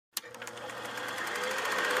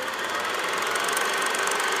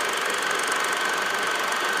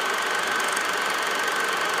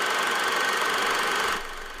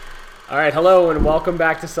All right, hello and welcome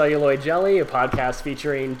back to Celluloid Jelly, a podcast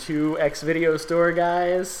featuring two ex-video store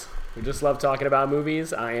guys who just love talking about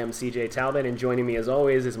movies. I am CJ Talbot, and joining me as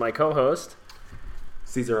always is my co-host,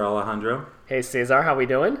 Cesar Alejandro. Hey Cesar, how we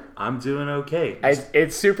doing? I'm doing okay.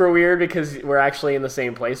 It's super weird because we're actually in the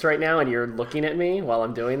same place right now, and you're looking at me while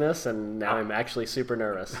I'm doing this, and now I'm actually super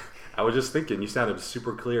nervous. I was just thinking, you sounded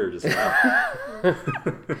super clear just now.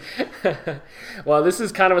 Well, this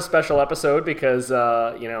is kind of a special episode because,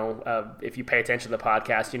 if you pay attention to the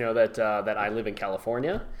podcast, you know that I live in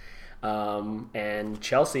California, and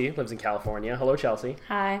Chelsea lives in California. Hello, Chelsea.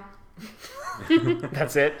 Hi.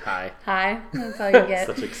 That's it. Hi. Hi. That's all you get.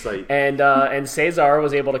 Such excitement. And Cesar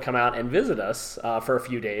was able to come out and visit us for a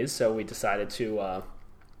few days, so we decided to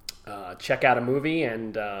check out a movie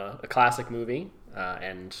and a classic movie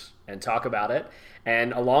and talk about it.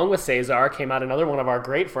 And along with Cesar came out another one of our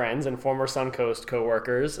great friends and former Suncoast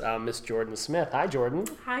co-workers, Miss Jordan Smith. Hi, Jordan.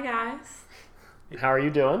 Hi, guys. How are you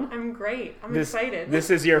doing? I'm great. I'm excited. This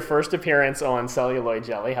is your first appearance on Celluloid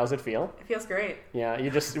Jelly. How's it feel? It feels great. Yeah,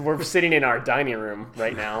 we're sitting in our dining room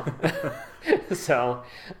right now. So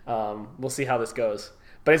we'll see how this goes.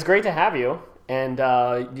 But it's great to have you. And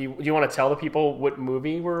do you want to tell the people what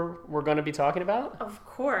movie we're going to be talking about? Of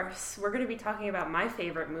course. We're going to be talking about my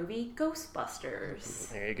favorite movie, Ghostbusters.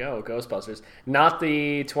 There you go, Ghostbusters. Not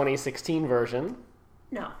the 2016 version.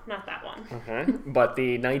 No, not that one. Okay. But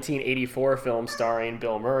the 1984 film starring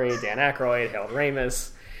Bill Murray, Dan Aykroyd, Harold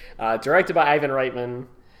Ramis, directed by Ivan Reitman.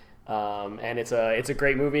 And it's a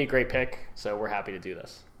great movie, great pick. So we're happy to do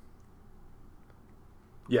this.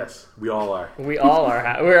 Yes, we all are. We all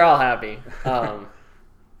are. We're all happy.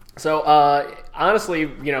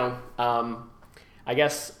 Honestly, I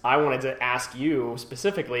guess I wanted to ask you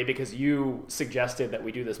specifically because you suggested that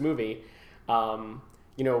we do this movie.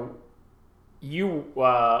 You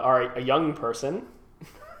are a young person.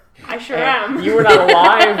 I sure am. You were not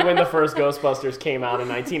alive when the first Ghostbusters came out in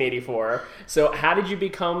 1984. So how did you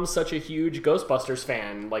become such a huge Ghostbusters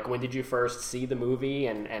fan? Like, when did you first see the movie,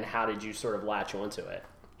 and how did you sort of latch onto it?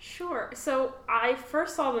 Sure. So I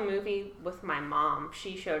first saw the movie with my mom.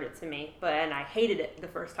 She showed it to me, and I hated it the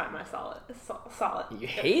first time I saw it. You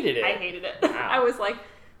hated it? I hated it. Wow. I was like,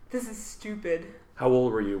 this is stupid. How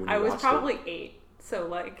old were you when you watched it? I was probably 8.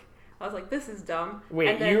 So, I was like, this is dumb.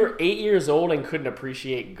 Wait, you were 8 years old and couldn't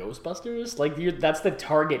appreciate Ghostbusters? That's the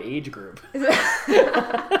target age group. Well,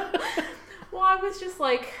 I was just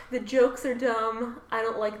like, the jokes are dumb. I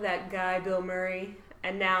don't like that guy, Bill Murray.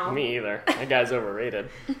 And now... Me either. That guy's overrated.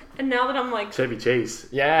 And now that I'm like... Chevy Chase.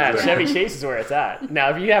 Yeah, Chevy Chase is where it's at. Now,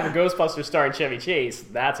 if you have a Ghostbusters starring Chevy Chase,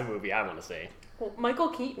 that's a movie I want to see. Well, Michael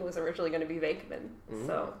Keaton was originally going to be Venkman.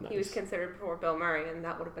 So nice. He was considered before Bill Murray, and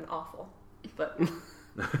that would have been awful. But...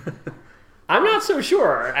 I'm not so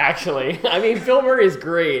sure, actually. I mean, Bill Murray is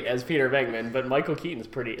great as Peter Venkman, but Michael Keaton's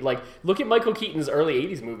pretty... look at Michael Keaton's early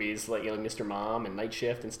 80s movies, like Mr. Mom and Night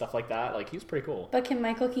Shift and stuff like that. He was pretty cool. But can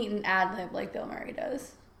Michael Keaton ad-lib like Bill Murray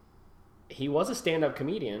does? He was a stand-up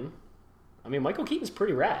comedian. I mean, Michael Keaton's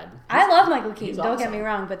pretty rad. I love Michael Keaton, don't awesome. get me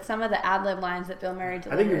wrong, but some of the ad-lib lines that Bill Murray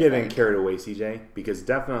delivers... I think you're getting carried away, CJ, because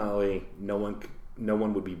definitely no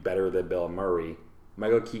one would be better than Bill Murray.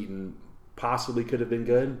 Michael Keaton possibly could have been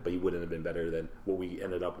good, but he wouldn't have been better than what we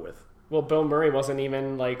ended up with. Well, Bill Murray wasn't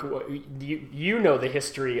even you know the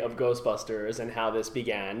history of Ghostbusters and how this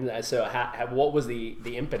began. So what was the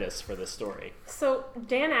impetus for this story? So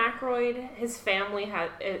Dan Aykroyd, his family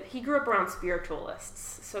he grew up around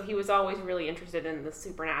spiritualists. So he was always really interested in the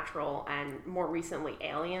supernatural and more recently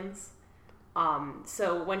aliens.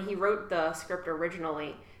 So when he wrote the script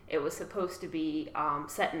originally, it was supposed to be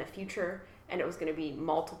set in the future, and it was going to be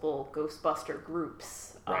multiple Ghostbuster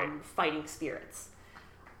groups fighting spirits.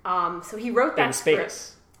 So he wrote that in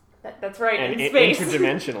space. That's right, and in space.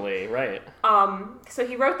 Interdimensionally, right. So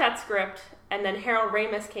he wrote that script, and then Harold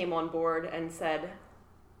Ramis came on board and said,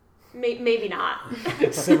 maybe not.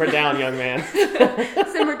 Simmer down, young man.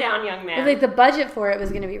 Simmer down, young man. The budget for it was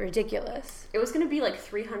going to be ridiculous. It was going to be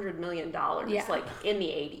 $300 million, in the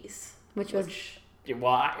 80s. Which was...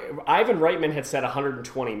 Well, Ivan Reitman had said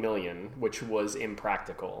 120 million, which was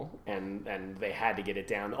impractical, and they had to get it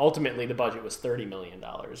down. Ultimately, the budget was $30 million,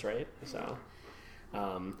 right? So,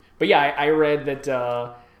 but yeah, I read that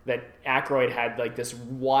Aykroyd had this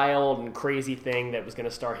wild and crazy thing that was going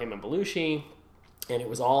to star him and Belushi, and it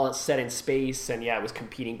was all set in space, and it was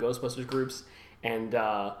competing Ghostbusters groups, and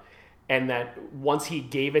that once he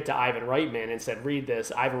gave it to Ivan Reitman and said, read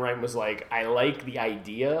this, Ivan Reitman was like, I like the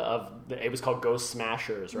idea of... It was called Ghost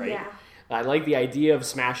Smashers, right? Yeah. I like the idea of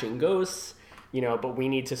smashing ghosts, but we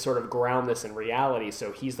need to sort of ground this in reality.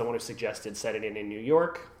 So he's the one who suggested setting it in New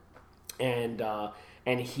York. And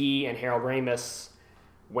and he and Harold Ramis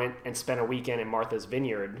went and spent a weekend in Martha's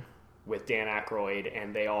Vineyard with Dan Aykroyd,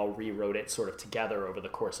 and they all rewrote it sort of together over the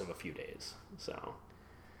course of a few days. So,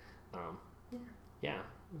 yeah.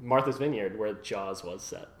 Martha's Vineyard, where Jaws was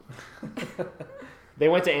set. They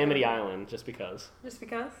went to Amity Island just because. Just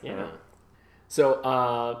because? Yeah.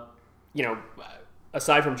 So,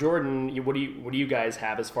 aside from Jordan, what do you guys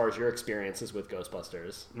have as far as your experiences with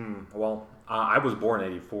Ghostbusters? Well, I was born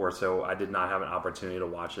in '84, so I did not have an opportunity to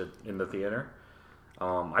watch it in the theater.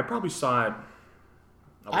 I probably saw it.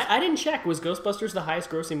 I didn't check. Was Ghostbusters the highest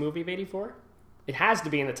grossing movie of '84? It has to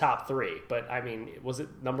be in the top 3, but I mean, was it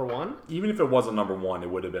number 1? Even if it wasn't number 1, it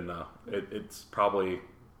would have been. It's probably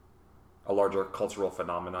a larger cultural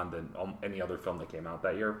phenomenon than any other film that came out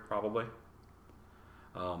that year, probably.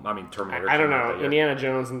 I mean, Terminator. I don't know. Indiana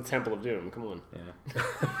Jones and the Temple of Doom. Come on. Yeah,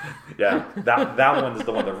 yeah. That one is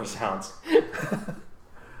the one that resounds.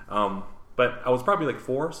 But I was probably like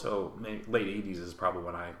 4, so late '80s is probably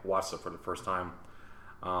when I watched it for the first time.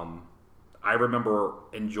 I remember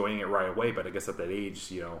enjoying it right away, but I guess at that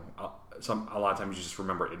age, a lot of times you just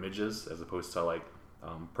remember images as opposed to like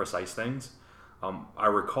precise things. I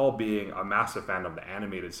recall being a massive fan of the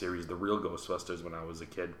animated series, The Real Ghostbusters, when I was a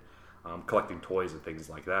kid, collecting toys and things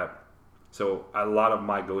like that. So a lot of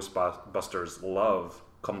my Ghostbusters love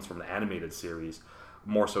comes from the animated series,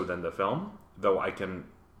 more so than the film, though I can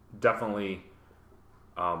definitely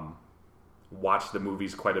watch the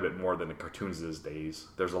movies quite a bit more than the cartoons these days.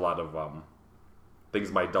 There's a lot of things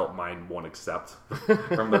my adult mind won't accept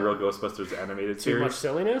from the Real Ghostbusters animated series. Too much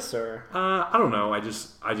silliness, or I don't know. I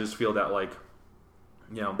just feel that like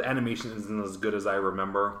the animation isn't as good as I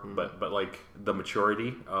remember, but like the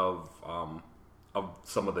maturity of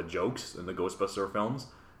some of the jokes in the Ghostbuster films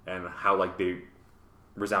and how like they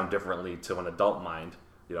resound differently to an adult mind,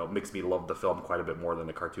 makes me love the film quite a bit more than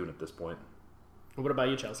the cartoon at this point. What about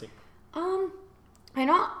you, Chelsea? I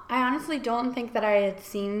honestly don't think that I had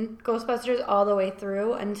seen Ghostbusters all the way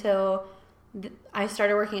through until I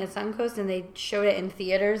started working at Suncoast and they showed it in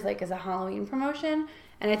theaters like as a Halloween promotion.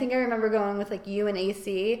 And I think I remember going with like you and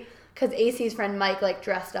AC because AC's friend Mike like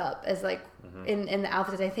dressed up as like in the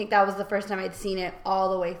outfits. I think that was the first time I'd seen it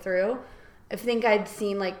all the way through. I think I'd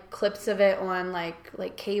seen like clips of it on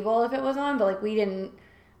like cable if it was on, but like we didn't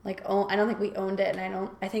like own. I don't think we owned it, and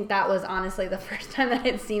I think that was honestly the first time that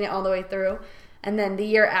I'd seen it all the way through. And then the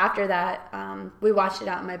year after that, we watched it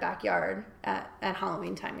out in my backyard at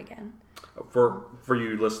Halloween time again. For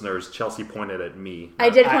you listeners, Chelsea pointed at me. I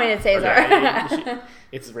did point at Cesar. Okay.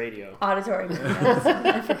 It's radio. Auditory.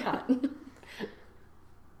 I forgot.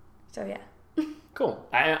 So yeah. Cool.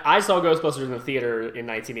 I saw Ghostbusters in the theater in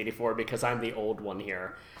 1984 because I'm the old one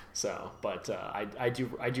here. So, but I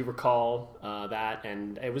do recall that,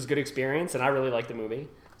 and it was a good experience, and I really liked the movie.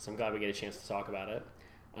 So I'm glad we get a chance to talk about it.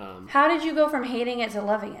 How did you go from hating it to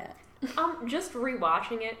loving it? Just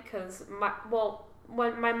rewatching it because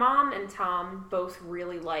when my mom and Tom both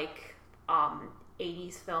really like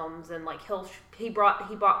 80s films, and like he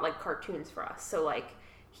bought like cartoons for us, so like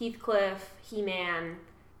Heathcliff, He-Man,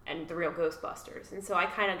 and The Real Ghostbusters, and so I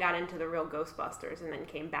kind of got into The Real Ghostbusters and then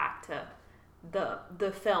came back to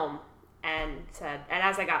the film and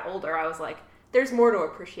as I got older I was like, there's more to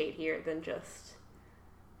appreciate here than just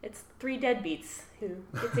it's 3 deadbeats who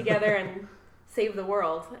get together and save the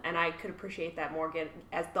world, and I could appreciate that more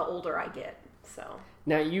as the older I get. So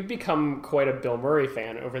now you've become quite a Bill Murray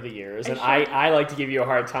fan over the years, and I like to give you a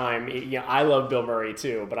hard time. I love Bill Murray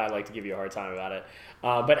too, but I like to give you a hard time about it.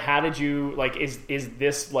 But how did you like? Is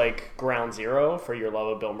this like ground zero for your love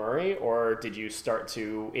of Bill Murray, or did you start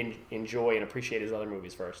to enjoy and appreciate his other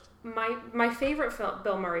movies first? My favorite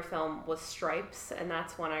Bill Murray film was Stripes, and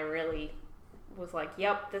that's when I really was like,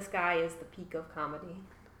 "Yep, this guy is the peak of comedy."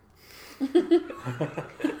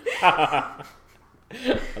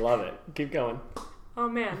 I love it. Keep going. Oh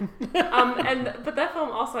man. But that film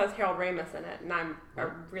also has Harold Ramis in it, and I'm a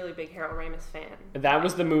really big Harold Ramis fan. That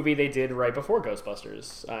was the movie they did right before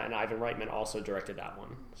Ghostbusters, and Ivan Reitman also directed that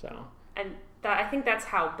one. So, and I think that's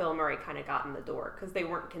how Bill Murray kind of got in the door, because they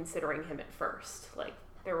weren't considering him at first. Like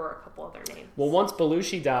there were a couple other names. Well, once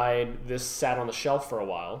Belushi died, this sat on the shelf for a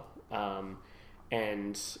while,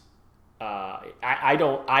 and. I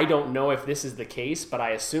don't know if this is the case, but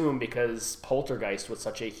I assume because Poltergeist was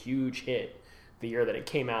such a huge hit the year that it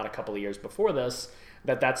came out a couple of years before this,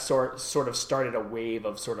 that sort of started a wave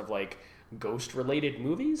of sort of like ghost related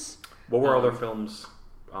movies. What were other films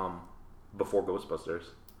before Ghostbusters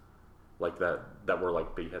like that were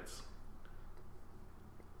like big hits?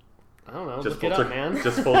 I don't know. Just look it up, man.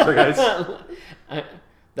 Just Poltergeist.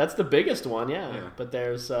 That's the biggest one, yeah. But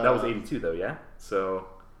there's that was 82 though, yeah. So.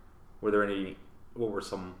 Were there any what were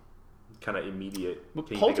some kind of immediate? But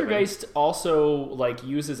can you think of any? Poltergeist also like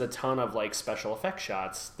uses a ton of like special effect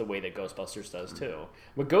shots the way that Ghostbusters does too.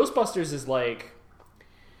 But Ghostbusters is like,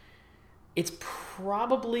 it's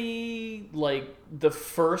probably like the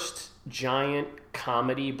first giant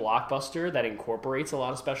comedy blockbuster that incorporates a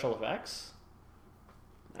lot of special effects.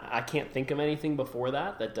 I can't think of anything before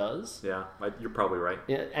that does. Yeah, you're probably right.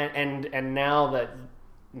 Yeah, and now that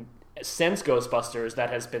since Ghostbusters, that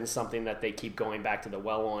has been something that they keep going back to the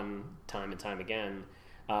well on time and time again.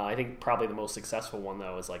 I think probably the most successful one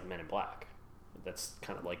though is like Men in Black. That's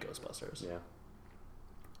kind of like Ghostbusters. Yeah.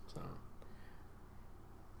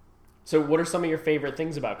 So what are some of your favorite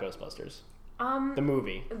things about Ghostbusters? The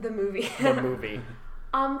movie. The movie. The movie.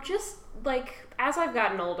 Just like as I've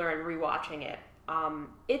gotten older and rewatching it,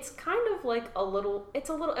 it's kind of like it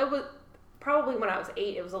was probably when I was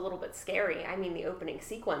 8, it was a little bit scary. I mean, the opening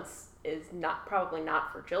sequence is probably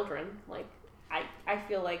not for children. Like I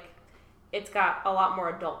feel like it's got a lot more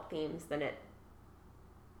adult themes than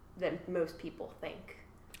most people think.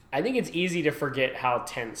 I think it's easy to forget how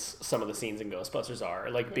tense some of the scenes in Ghostbusters are,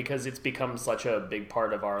 like because it's become such a big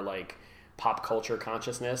part of our like pop culture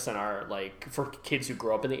consciousness and our like for kids who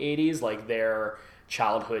grew up in the 80s, like their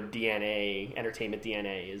childhood DNA, entertainment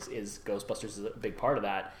DNA is Ghostbusters is a big part of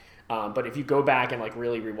that. But if you go back and like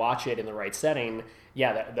really rewatch it in the right setting,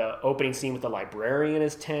 yeah, the opening scene with the librarian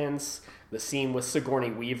is tense. The scene with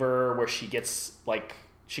Sigourney Weaver where she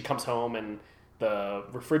comes home and the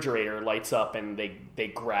refrigerator lights up and they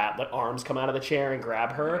grab, the arms come out of the chair and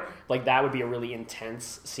grab her. Like that would be a really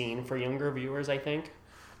intense scene for younger viewers, I think.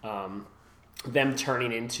 Them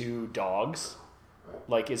turning into dogs,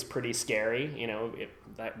 like, is pretty scary, you know,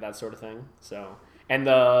 that sort of thing. So, and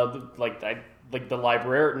the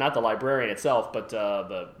librarian, not the librarian itself, but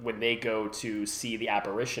when they go to see the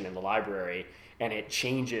apparition in the library, and it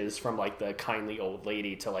changes from like the kindly old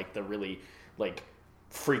lady to like the really like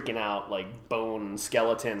freaking out like bone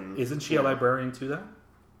skeleton. Isn't she a librarian too then?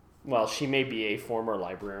 Well, she may be a former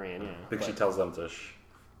librarian, yeah. I think she tells them to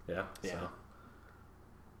yeah. Yeah. So.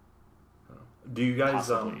 Do you guys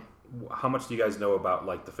Possibly. How much do you guys know about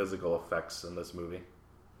like the physical effects in this movie?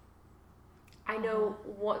 I know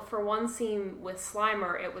for one scene with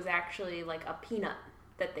Slimer, it was actually like a peanut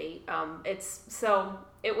that they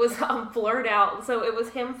it was blurred out. So it was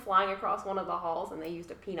him flying across one of the halls, and they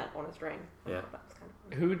used a peanut on a string. Yeah. That was kind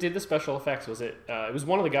of Who did the special effects? Was it? It was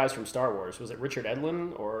one of the guys from Star Wars. Was it Richard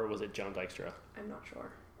Edlund or was it John Dykstra? I'm not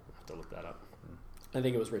sure. I'll have to look that up. I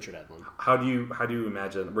think it was Richard Edlund. How do you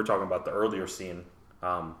imagine? We're talking about the earlier scene,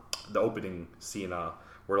 the opening scene,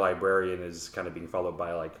 where librarian is kind of being followed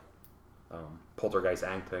by like poltergeist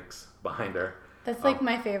antics behind her. That's like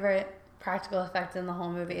my favorite practical effect in the whole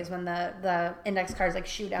movie is when the index cards like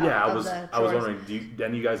shoot out. Yeah, of I was drawers. wondering,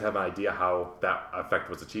 do you guys have an idea how that effect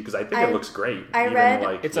was achieved? Because I think it looks great. I read-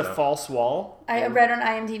 like, It's a false wall. I read on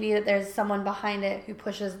IMDb that there's someone behind it who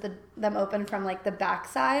pushes them open from like the back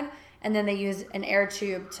side, and then they use an air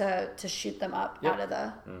tube to shoot them up Yep. out of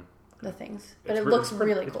the things. But It's it looks it's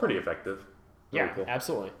really It's cool. pretty effective. Really Yeah, cool.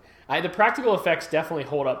 absolutely. The practical effects definitely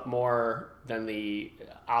hold up more than the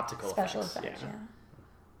optical Special effects. effects,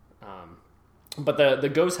 yeah. But the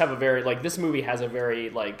ghosts have a very like this movie has a very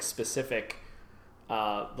like specific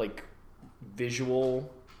like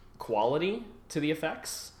visual quality to the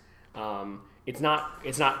effects. It's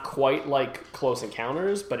not quite like Close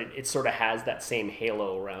Encounters, but it sort of has that same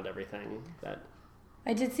halo around everything. That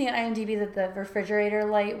I did see on IMDb that the refrigerator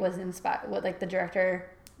light was inspired. What like the director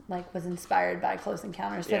like was inspired by Close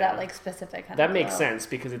Encounters for Yeah. that like specific kind that of makes glow. sense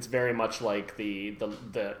because it's very much like the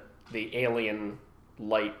alien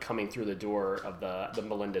light coming through the door of the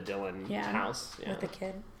Melinda Dillon house. Yeah. with the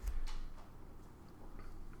kid.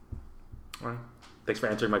 All right. Thanks for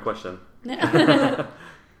answering my question.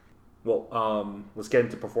 Well, let's get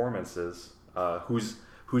into performances. Who's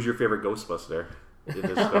your favorite Ghostbuster in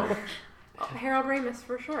this film? Harold Ramis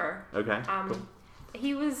for sure. Okay. Cool.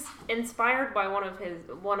 He was inspired by one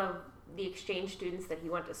of the exchange students that he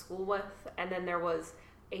went to school with, and then there was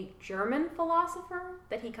a German philosopher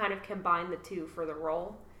that he kind of combined the two for the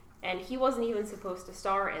role, and he wasn't even supposed to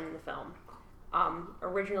star in the film.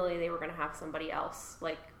 Originally, they were going to have somebody else.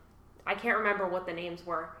 Like, I can't remember what the names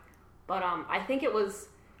were, but I think it was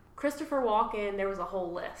Christopher Walken. There was a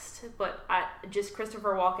whole list, but just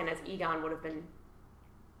Christopher Walken as Egon would have been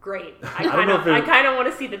great. I kind of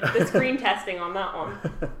want to see the screen testing on that one.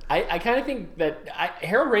 I kind of think that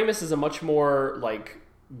Harold Ramis is a much more like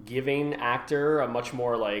giving actor, a much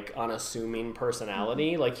more like unassuming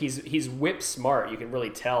personality. Like he's whip smart. You can really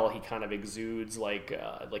tell he kind of exudes like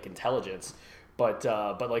intelligence. But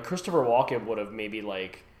like Christopher Walken would have maybe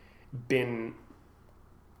like been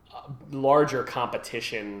larger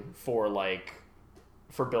competition for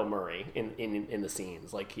Bill Murray in the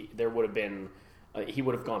scenes. Like there would have been, he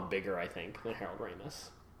would have gone bigger, I think, than Harold Ramis.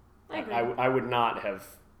 I agree. I would not have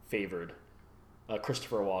favored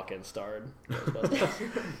Christopher Walken starred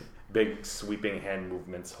Ghostbusters. Big sweeping hand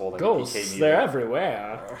movements holding Ghosts, PK music. they're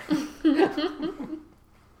everywhere.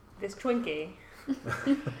 This Twinkie.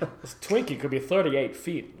 This Twinkie could be 38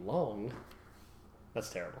 feet long. That's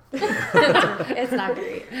terrible. It's not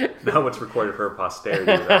great. Now it's recorded for posterity.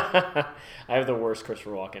 Though. I have the worst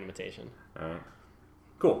Christopher Walken imitation. All right.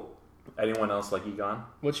 Cool. Anyone else like Egon?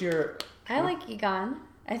 What's your... I like Egon.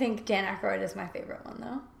 I think Dan Aykroyd is my favorite one,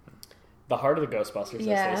 though. The heart of the Ghostbusters,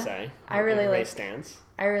 Yeah. as they say. I really Ray like- Stantz.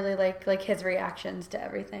 I really like his reactions to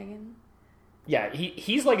everything. And Yeah,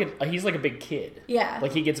 he's like a big kid. yeah.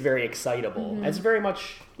 Like he gets very excitable. It's very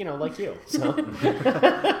much, like you. So I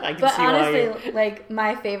can But see why. honestly, like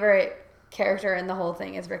my favorite character in the whole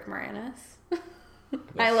thing is Rick Moranis.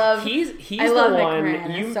 I love. He's I the love Rick one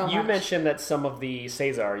Moranis you so you much. mentioned that some of the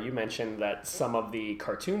Cesar, you mentioned that some of the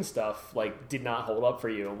cartoon stuff did not hold up for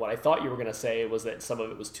you. And what I thought you were going to say was that some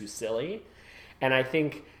of it was too silly. And I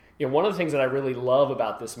think one of the things that I really love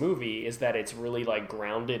about this movie is that it's really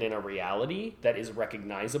grounded in a reality that is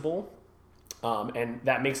recognizable. And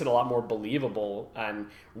that makes it a lot more believable.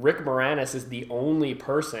 And Rick Moranis is the only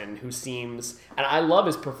person who seems, and I love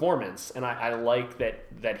his performance, and I like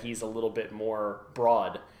that he's a little bit more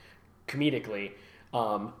broad comedically,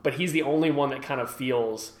 but he's the only one that kind of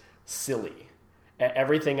feels silly.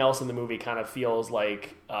 Everything else in the movie kind of feels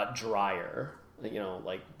drier.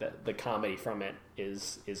 The comedy from it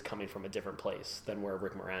is coming from a different place than where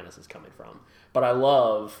Rick Moranis is coming from. But I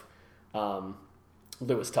love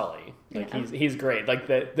Louis Tully. He's great.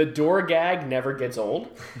 The door gag never gets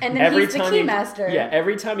old. And then he's the keymaster. Yeah,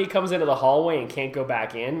 every time he comes into the hallway and can't go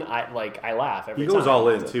back in, I laugh every He time. goes all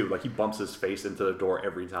in too. He bumps his face into the door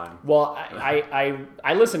every time. Well,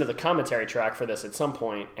 I listened to the commentary track for this at some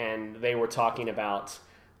point, and they were talking about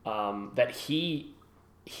that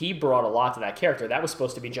he brought a lot to that character. That was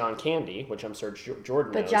supposed to be John Candy, which I'm sure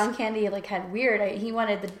Jordan knows. But John Candy had weird. He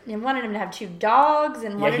wanted him to have 2 dogs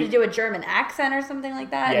and wanted to do a German accent or something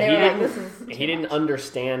like that. Yeah, and they were this is he didn't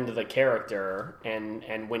understand the character,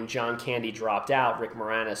 and when John Candy dropped out, Rick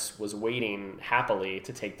Moranis was waiting happily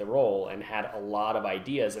to take the role and had a lot of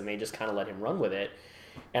ideas, and they just kind of let him run with it.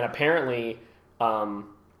 And apparently,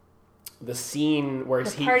 the scene where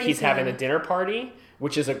he's having a dinner party,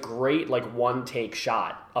 which is a great one take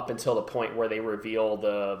shot up until the point where they reveal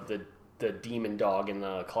the demon dog in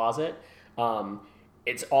the closet.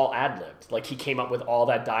 It's all ad-libbed. He came up with all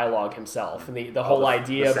that dialogue himself, and the whole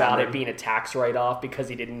idea about it being a tax write-off because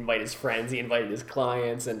he didn't invite his friends, he invited his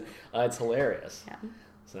clients, and it's hilarious. Yeah.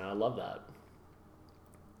 So I love that.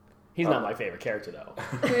 He's not my favorite character though.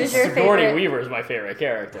 Who's your Sigourney favorite? Weaver is my favorite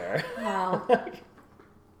character. Wow.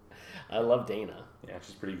 I love Dana. Yeah,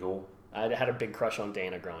 she's pretty cool. I had a big crush on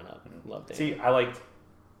Dana growing up. Love Dana. See, I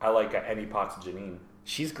like Annie Potts Janine.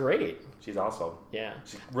 She's great. She's awesome. Yeah.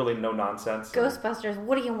 She's really no nonsense. Ghostbusters.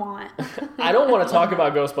 What do you want? I don't want to talk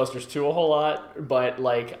about Ghostbusters 2 a whole lot, but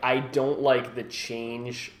I don't like the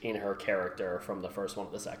change in her character from the first one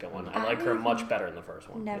to the second one. I like her much better in the first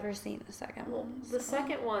one. Never seen the second one. The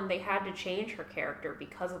second one, they had to change her character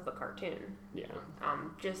because of the cartoon. Yeah.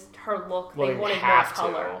 Just her look. Well, they they wanted more have to.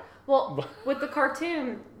 color. Well, with the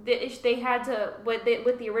cartoon, they had to with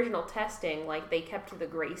the original testing. They kept to the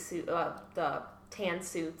gray suit, the tan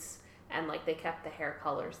suits, and they kept the hair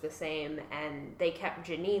colors the same, and they kept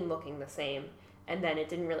Janine looking the same. And then it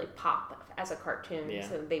didn't really pop as a cartoon,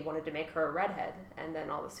 so they wanted to make her a redhead, and then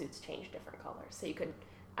all the suits changed different colors, so you could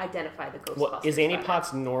identify the Ghostbusters. Well, is Annie better.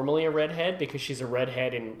 Potts normally a redhead? Because she's a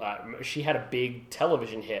redhead, and she had a big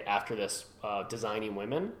television hit after this, Designing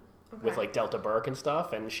Women, with Delta Burke and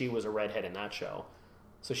stuff, and she was a redhead in that show.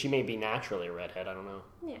 So she may be naturally a redhead. I don't know.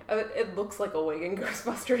 Yeah, it looks like a wig in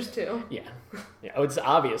Ghostbusters too. Yeah. Oh, it's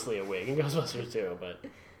obviously a wig in Ghostbusters too, but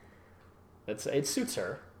it suits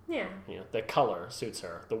her. Yeah. The color suits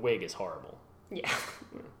her. The wig is horrible. Yeah.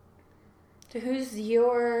 So who's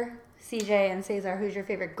your CJ and Cesar? Who's your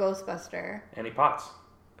favorite Ghostbuster? Annie Potts.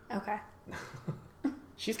 Okay.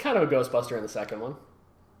 She's kind of a Ghostbuster in the second one.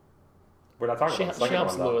 We're not talking She about the second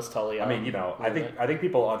helps one, though. Louis Tully out. I mean, I think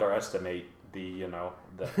people underestimate the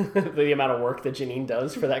the amount of work that Janine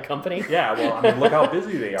does for that company. Yeah, well, I mean, look how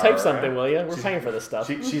busy they are. Type something, right? will you? We're paying for this stuff.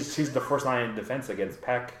 She's the first line of defense against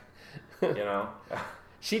Peck.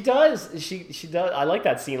 She does. She does. I like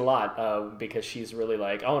that scene a lot because she's really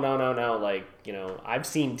oh, no. I've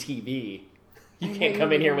seen TV. You can't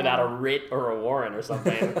come in here without a writ or a warrant or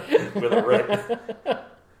something. With a writ.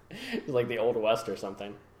 It's like the Old West or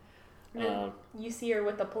something. And then you see her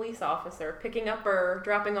with the police officer picking up or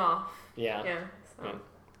dropping off. Yeah. Yeah. So. Yeah.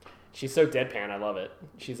 She's so deadpan. I love it.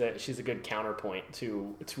 She's a good counterpoint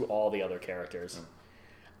to all the other characters.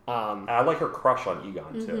 And I like her crush on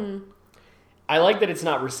Egon too. I like that it's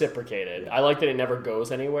not reciprocated. I like that it never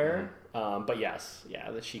goes anywhere. But yes,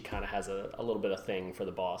 that she kind of has a little bit of thing for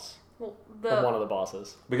the boss. Well, Or one of the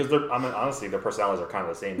bosses. Because honestly, their personalities are kind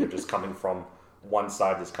of the same. They're just coming from one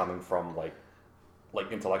side is coming from like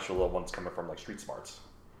intellectual, one's coming from like street smarts.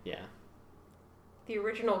 Yeah. The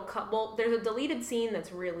original couple, there's a deleted scene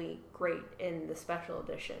that's really great in the special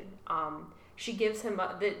edition. She gives him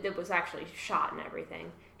that was actually shot and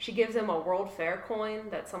everything. She gives him a World Fair coin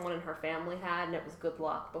that someone in her family had, and it was good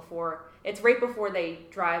luck. It's right before they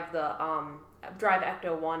drive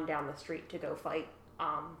Ecto 1 down the street to go fight.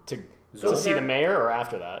 To see the mayor, or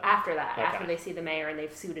after that? After that, Okay. after they see the mayor and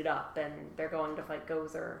they've suited up and they're going to fight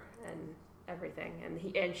Gozer and everything,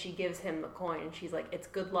 and she gives him the coin and she's like, "It's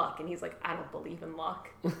good luck," and he's like, "I don't believe in luck."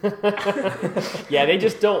 Yeah, they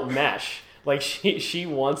just don't mesh. Like she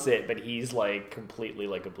wants it, but he's like completely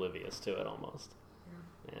like oblivious to it almost.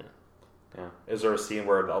 Yeah. Is there a scene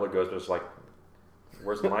where the other Ghostbusters like,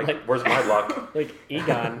 where's my Like- where's my luck? Like,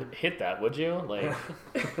 Egon, hit that, would you? Like,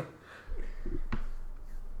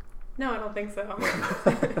 No, I don't think so.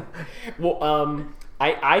 well,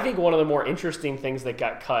 I think one of the more interesting things that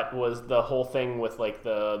got cut was the whole thing with like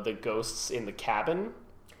the ghosts in the cabin.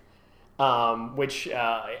 Which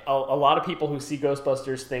a lot of people who see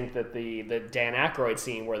Ghostbusters think that the Dan Aykroyd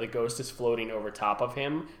scene where the ghost is floating over top of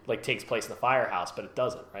him like takes place in the firehouse, but it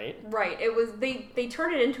doesn't, right? Right. It was they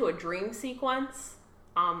turned it into a dream sequence.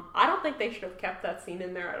 I don't think they should have kept that scene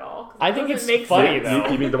in there at all. 'Cause I think doesn't it's make funny, sense.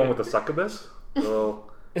 though. You mean the one with the succubus? The little,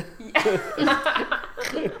 with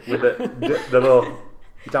the little.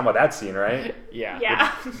 You're talking about that scene, right? Yeah.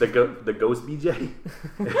 Yeah. The ghost BJ.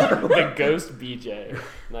 The ghost BJ.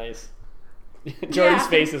 Nice. Jordan's Yeah.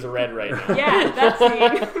 face is red right now. Yeah, that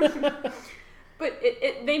scene. But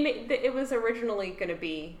it was originally going to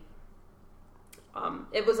be.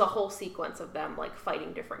 It was a whole sequence of them like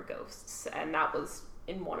fighting different ghosts, and that was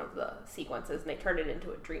in one of the sequences, and they turned it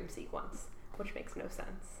into a dream sequence, which makes no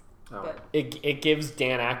sense. Oh. But It gives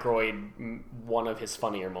Dan Aykroyd one of his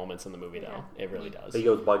funnier moments in the movie, though. Yeah. It really does. He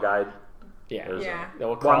goes bug-eyed. Yeah. Yeah.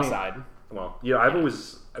 Well, cross-eyed. Well, yeah, I've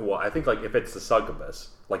always. Well, I think like if it's the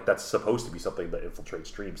succubus, like that's supposed to be something that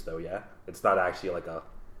infiltrates dreams, though. Yeah, it's not actually like a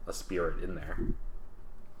spirit in there.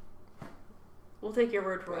 we'll take your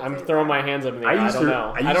word for it. I'm Say throwing that. my hands up in the air. I used don't to-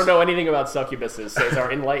 know. I I don't used- know anything about succubuses. Cesar,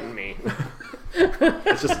 enlighten me.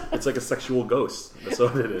 It's like a sexual ghost. That's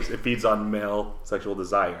what it is. It feeds on male sexual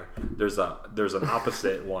desire. There's an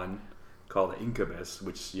opposite one called the incubus,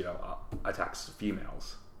 which attacks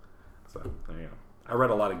females. So there you go. I read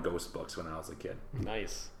a lot of ghost books when I was a kid,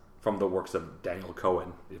 Nice. from the works of Daniel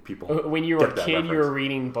Cohen. If people When you were a get that kid, you reference. were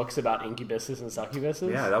reading books about incubuses and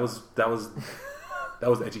succubuses? Yeah, that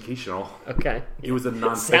was educational. Okay. It was a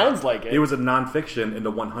non. Sounds like it. It was a nonfiction in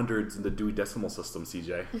the 100s in the Dewey Decimal System.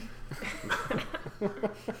 CJ.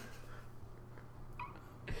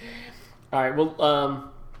 All right.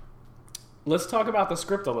 Well, let's talk about the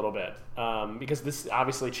script a little bit, because this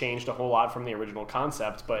obviously changed a whole lot from the original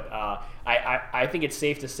concept. But I think it's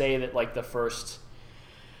safe to say that like the first,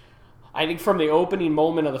 I think from the opening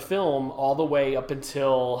moment of the film all the way up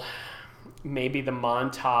until maybe the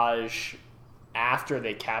montage after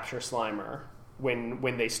they capture Slimer,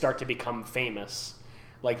 when they start to become famous,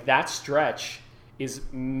 like that stretch is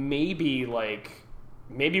maybe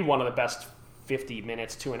one of the best 50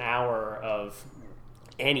 minutes to an hour of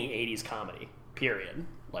any 80s comedy, period.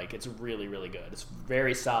 Like, it's really, really good. It's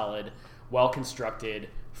very solid, well constructed,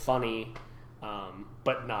 funny,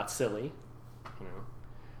 but not silly.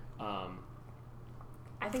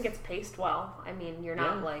 I think it's paced well. I mean, you're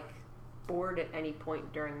not Yeah. like bored at any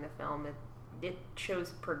point during the film. It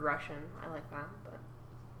shows progression. I like that. But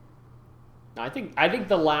I think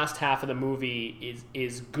the last half of the movie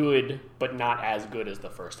is good, but not as good as the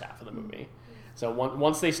first half of the movie. So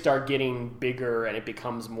once they start getting bigger and it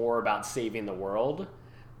becomes more about saving the world,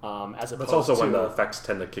 as opposed That's also to when the effects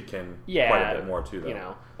tend to kick in quite a bit more too,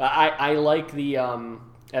 though. I like the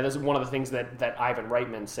and this is one of the things that Ivan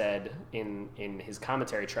Reitman said in his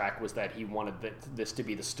commentary track, was that he wanted this to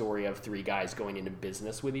be the story of three guys going into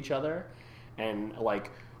business with each other, and like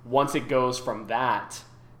once it goes from that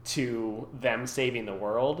to them saving the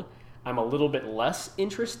world, I'm a little bit less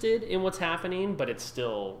interested in what's happening, but it's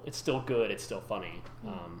still good, it's still funny.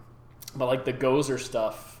 But like the Gozer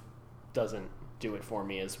stuff doesn't do it for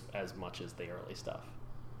me as much as the early stuff.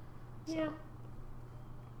 yeah,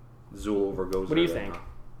 Zool over Gozer. What do you think?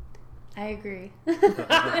 I agree. No,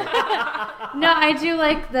 I do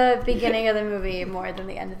like the beginning of the movie more than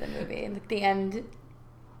the end of the movie. Like the end,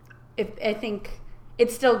 I think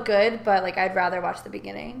it's still good, but like I'd rather watch the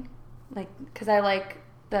beginning, like because I like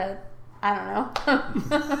the. I don't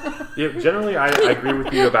know. Yeah, generally, I agree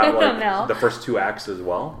with you about I don't know. like the first two acts as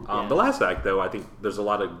well. Yeah. The last act, though, I think there's a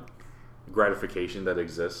lot of gratification that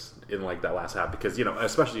exists in like that last half because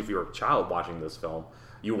especially if you're a child watching this film,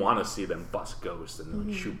 you want to see them bust ghosts and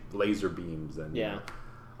like, shoot laser beams and Yeah.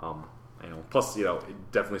 plus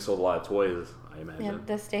it definitely sold a lot of toys. I imagine. Yeah,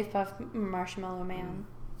 the Stay Puft Marshmallow Man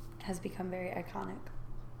has become very iconic.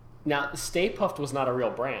 Now, Stay Puft was not a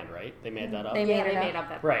real brand, right? They made that up. They Yeah, made they it made up. up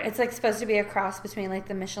that. Right. It's like supposed to be a cross between like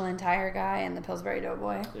the Michelin Tire guy and the Pillsbury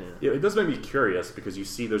Doughboy. Yeah, it does make me curious because you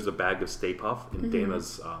see there's a bag of Stay Puft in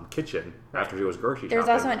Dana's kitchen after she was grocery There's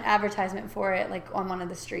shopping. also an advertisement for it like on one of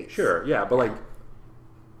the streets. Sure, yeah, but like,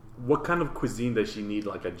 what kind of cuisine does she need?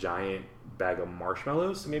 Like a giant bag of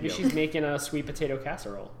marshmallows? Maybe she's making a sweet potato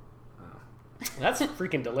casserole. That's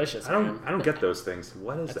freaking delicious. I don't get those things.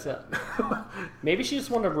 What is That's that? Maybe she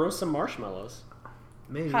just wanted to roast some marshmallows.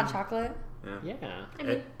 Maybe. Hot chocolate. Yeah.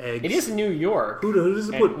 Eggs. It is New York. Who does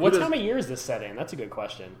it And put? what time of year is this set in? That's a good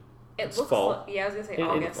question. It It's looks fall. like, yeah, I was gonna say It-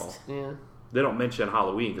 August. Yeah. They don't mention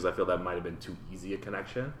Halloween because I feel that might have been too easy a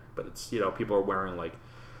connection. But it's people are wearing like,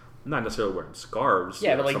 not necessarily wearing scarves.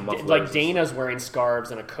 Yeah, but some mufflers like and Dana's wearing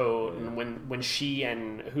scarves and a coat, and when she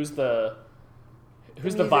and who's the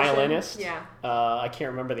musician? violinist? Yeah. I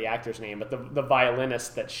can't remember the actor's name, but the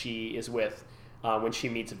violinist that she is with when she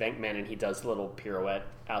meets Venkman and he does the little pirouette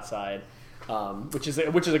outside, which is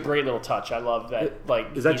a great little touch. I love that.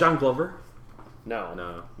 Like, Is that John Glover?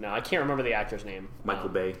 No, I can't remember the actor's name. Michael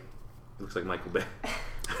Bay. He looks like Michael Bay.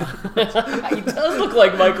 He does look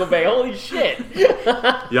like Michael Bay. Holy shit!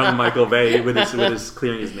 Young Michael Bay with his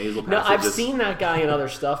clearing his nasal No, passages. I've seen that guy in other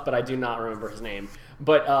stuff, but I do not remember his name.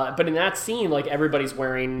 But in that scene, like everybody's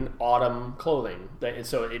wearing autumn clothing,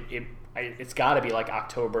 so it's got to be like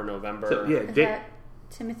October, November. So, yeah, Is that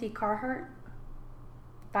Timothy Carhart?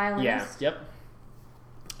 Violinist? Yeah.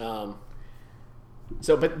 Yep.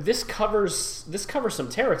 But this covers some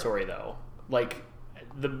territory though. Like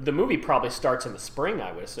the movie probably starts in the spring,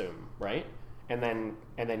 I would assume, right? And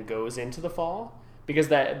then goes into the fall because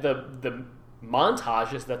the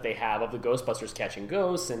montages that they have of the Ghostbusters catching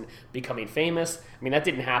ghosts and becoming famous. I mean, that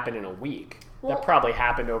didn't happen in a week. Well, that probably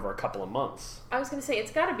happened over a couple of months. I was gonna say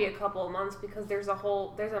it's got to be a couple of months because there's a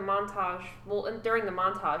montage. Well, and during the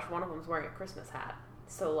montage, one of them's wearing a Christmas hat.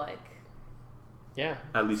 So like, Yeah.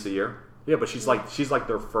 at least a year. Yeah, but she's like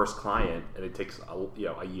their first client, and it takes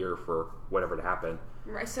a year for whatever to happen.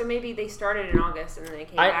 right? So maybe they started in August and then they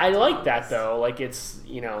came. I back to like that August. though. Like it's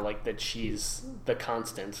like that she's the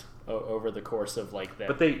constant over the course of like that.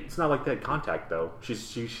 But it's not like they had contact though.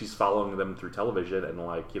 She's following them through television and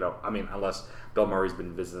I mean, unless Bill Murray's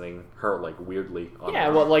been visiting her like weirdly. Yeah,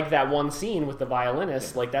 well, like that one scene with the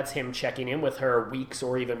violinist, like that's him checking in with her weeks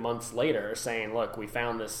or even months later, saying, "Look, we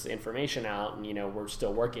found this information out, and we're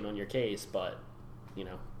still working on your case, but we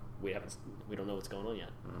don't know what's going on yet."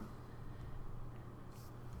 Mm-hmm.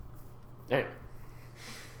 Anyway,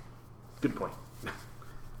 Good point.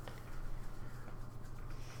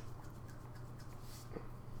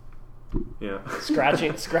 Yeah.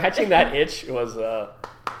 scratching that itch was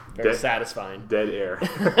very satisfying. Dead air.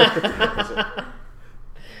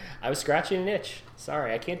 I was scratching an itch.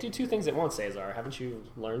 Sorry, I can't do two things at once, Cesar. Haven't you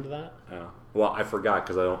learned that? Yeah. Well, I forgot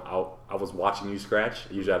because I was watching you scratch.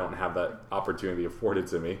 Usually, I don't have that opportunity afforded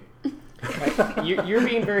to me. You're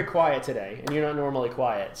being very quiet today, and you're not normally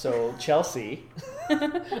quiet. So, Chelsea,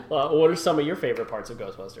 what are some of your favorite parts of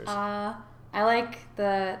Ghostbusters? I like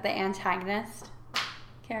the antagonist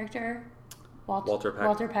character, Walter Peck.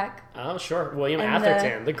 Walter Peck. Oh, sure. William And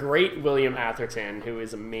Atherton. The great William Atherton, who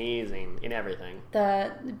is amazing in everything.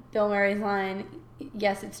 The Bill Murray's line,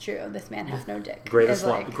 "Yes, it's true. This man has no dick." Greatest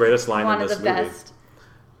is, greatest line one in this of the movie. best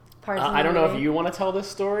parts. of the I don't know if movie. you want to tell this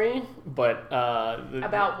story, but...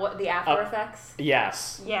 About what the after effects.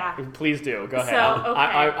 Yes. Yeah. Please do. Go ahead. So, okay.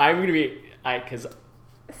 I'm going to be... Because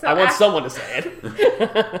So I want af- someone to say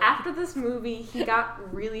it. After this movie, he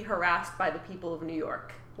got really harassed by the people of New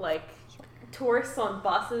York. Like, tourists on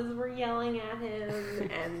buses were yelling at him,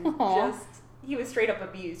 and Aw. he was straight up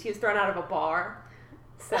abused. He was thrown out of a bar.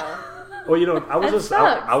 So, Well, I was That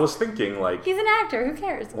sucks. I was thinking like. He's an actor. Who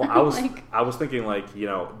cares? Well, I was thinking like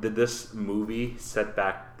did this movie set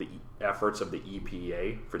back the efforts of the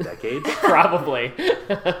EPA for decades? Probably.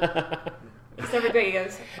 so everybody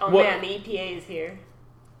goes, "Oh Well- man, the EPA is here."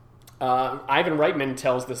 Ivan Reitman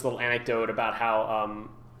tells this little anecdote about how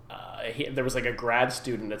there was like a grad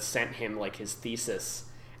student that sent him like his thesis,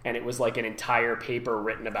 and it was like an entire paper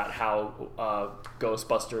written about how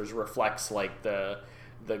Ghostbusters reflects like the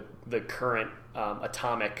current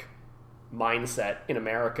atomic mindset in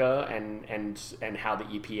America and how the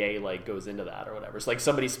EPA like goes into that or whatever. It's like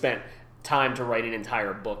somebody spent time to write an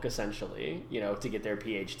entire book essentially, to get their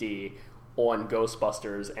PhD on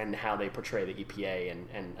Ghostbusters and how they portray the EPA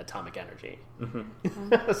and atomic energy.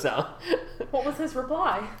 Mm-hmm. So, what was his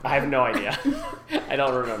reply? I have no idea. I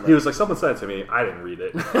don't remember. He was like, someone said it to me. I didn't read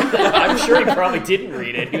it. I'm sure he probably didn't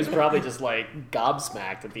read it. He was probably just like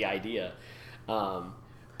gobsmacked at the idea.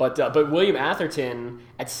 But William Atherton,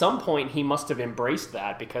 at some point, he must have embraced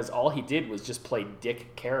that because all he did was just play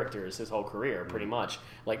dick characters his whole career, pretty much.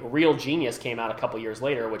 Like, Real Genius came out a couple years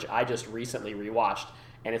later, which I just recently rewatched,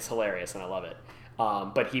 and it's hilarious, and I love it.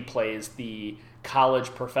 But he plays the college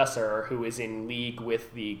professor who is in league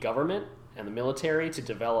with the government and the military to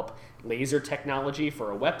develop laser technology for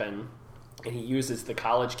a weapon, and he uses the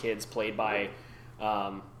college kids played by,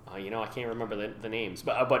 I can't remember the names,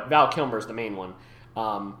 but Val Kilmer's the main one.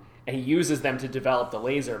 And he uses them to develop the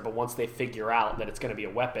laser, but once they figure out that it's going to be a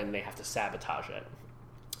weapon, they have to sabotage it.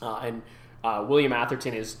 William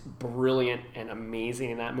Atherton is brilliant and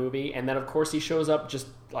amazing in that movie. And then, of course, he shows up just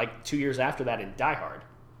like 2 years after that in Die Hard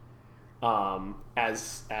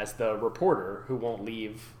as the reporter who won't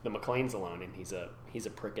leave the McClanes alone, and he's a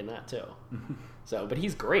prick in that too. So, but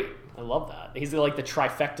he's great. I love that. He's like the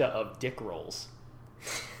trifecta of dick roles.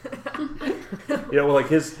 Like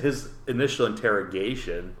his initial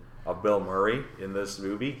interrogation of Bill Murray in this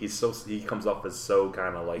movie, he comes off as so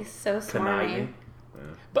kind of like he's so conniving. Yeah.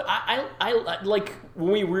 But I like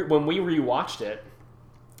when we rewatched it,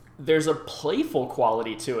 there's a playful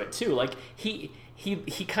quality to it too. Like he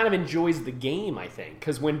kind of enjoys the game, I think,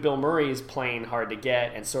 because when Bill Murray is playing hard to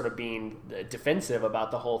get and sort of being defensive about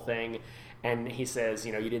the whole thing, and he says,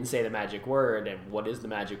 you didn't say the magic word, and what is the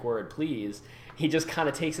magic word, please? He just kind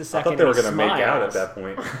of takes a second. I thought they were going to make out at that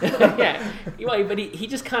point. Yeah, but he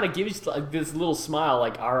just kind of gives like this little smile,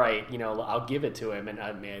 like, all right, I'll give it to him, and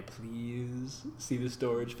may I please see the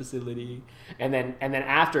storage facility? And then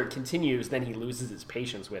after it continues, then he loses his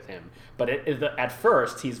patience with him. But at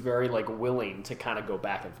first, he's very like willing to kind of go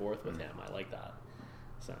back and forth with him. I like that.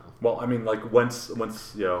 So, well, I mean, like once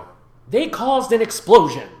they caused an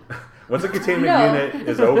explosion. Once the containment unit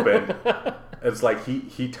is open, it's like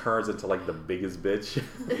he turns into like the biggest bitch.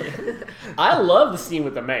 I love the scene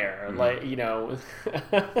with the mayor. Mm-hmm. Like,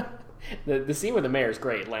 the scene with the mayor is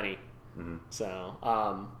great, Lenny. Mm-hmm. So,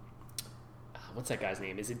 what's that guy's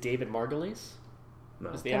name? Is it David Margulies? No.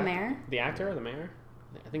 Is the mayor? The actor, the mayor?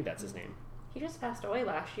 I think that's his name. He just passed away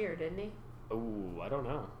last year, didn't he? Oh, I don't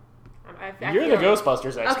know. I You're the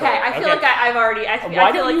Ghostbusters expert. Okay, I feel like I've already...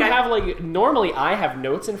 Why don't you have, like... Normally, I have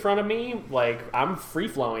notes in front of me. Like, I'm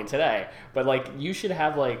free-flowing today. But, like, you should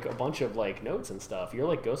have, like, a bunch of, like, notes and stuff. You're,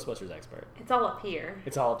 like, Ghostbusters expert. It's all up here.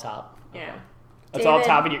 It's all up top? Yeah. Okay. It's all up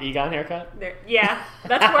top in your Egon haircut? Yeah.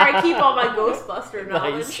 That's where I keep all my Ghostbuster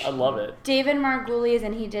knowledge. Nice. I love it. David Margulies,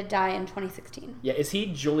 and he did die in 2016. Yeah, is he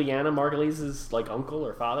Juliana Margulies' like, uncle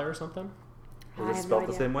or father or something? Is it spelled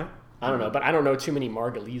the same way? I don't know, but I don't know too many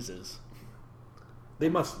Margulises. They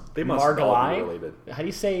must all be related. How do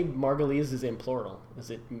you say Margulies in plural? Is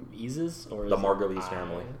it Eases or the Margulies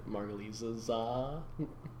family? Margulises.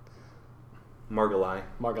 Marguli.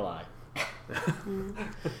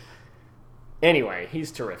 Anyway,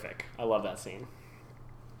 he's terrific. I love that scene.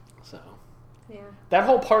 So yeah, that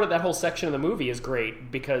whole section of the movie is great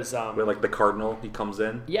because where like the cardinal he comes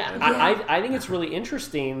in. Yeah, I think it's really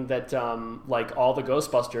interesting that like all the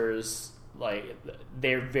Ghostbusters. Like,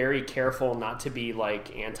 they're very careful not to be,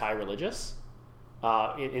 like, anti-religious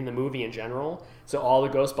in the movie in general. So all the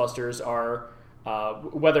Ghostbusters are,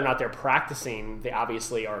 whether or not they're practicing, they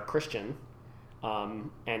obviously are Christian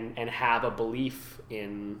and have a belief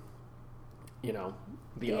in, the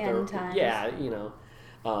other... end times. Yeah,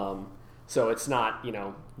 so it's not,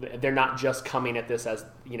 they're not just coming at this as,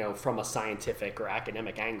 from a scientific or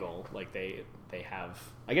academic angle. Like, they have...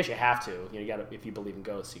 I guess you have to. You gotta, if you believe in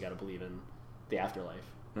ghosts, you got to believe in the afterlife.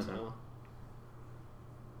 Mm-hmm. So,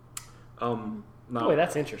 no. Boy,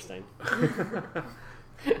 that's interesting.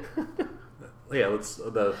 Yeah, let's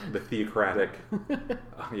the theocratic,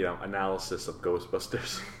 analysis of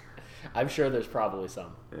Ghostbusters. I'm sure there's probably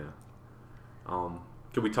some. Yeah.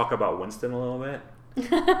 Could we talk about Winston a little bit?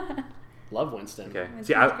 Love Winston. Okay.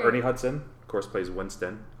 See, Ernie Hudson, of course, plays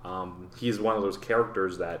Winston. He's one of those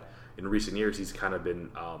characters that, in recent years, he's kind of been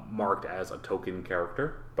marked as a token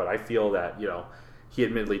character. But I feel that, he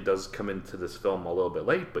admittedly does come into this film a little bit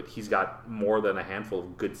late, but he's got more than a handful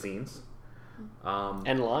of good scenes.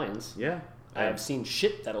 And lines. Yeah. I have seen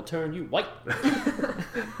shit that'll turn you white.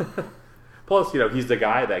 Plus, he's the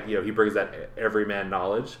guy that he brings that everyman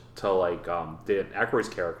knowledge to like Dan Aykroyd's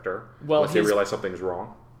character. Well, once they realize something's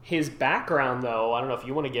wrong. His background, though, I don't know if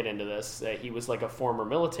you want to get into this. He was like a former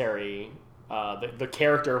military. The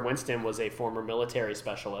character of Winston was a former military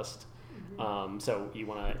specialist. So you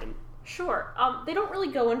want to? Sure. They don't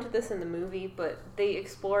really go into this in the movie, but they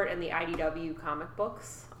explore it in the IDW comic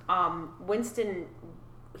books. Winston,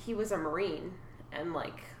 he was a Marine, and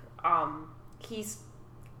like he's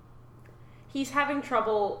having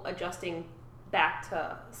trouble adjusting back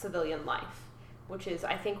to civilian life, which is,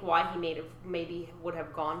 I think, why he maybe would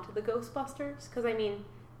have gone to the Ghostbusters. Because, I mean,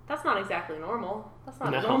 that's not exactly normal. That's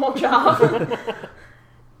not a normal job.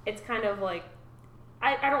 It's kind of like,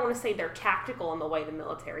 I don't want to say they're tactical in the way the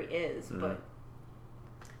military is, but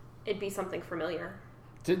it'd be something familiar.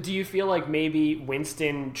 Do you feel like maybe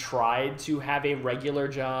Winston tried to have a regular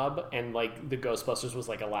job and, like, the Ghostbusters was,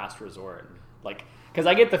 like, a last resort? Like, because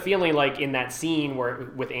I get the feeling, like, in that scene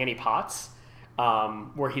with Annie Potts,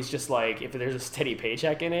 where he's just like, if there's a steady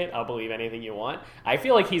paycheck in it, I'll believe anything you want. I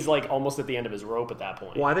feel like he's, like, almost at the end of his rope at that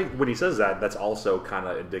point. Well, I think when he says that, that's also kind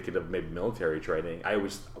of indicative of maybe military training.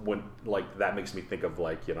 That makes me think of,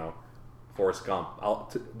 like, Forrest Gump.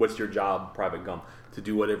 What's your job, Private Gump? To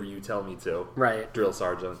do whatever you tell me to. Right. Drill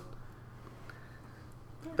sergeant.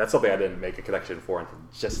 That's something I didn't make a connection for until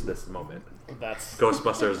just this moment. That's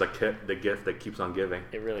Ghostbusters, the gift that keeps on giving.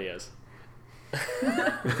 It really is.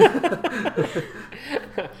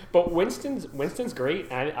 But Winston's great.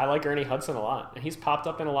 I like Ernie Hudson a lot, and he's popped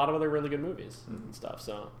up in a lot of other really good movies and stuff.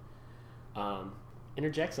 So,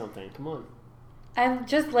 interject something. Come on. I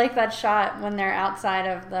just like that shot when they're outside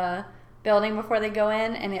of the building before they go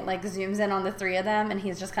in, and it like zooms in on the three of them, and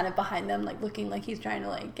he's just kind of behind them, like looking like he's trying to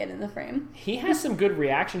like get in the frame. He has some good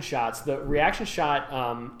reaction shots. The reaction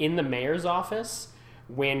shot in the mayor's office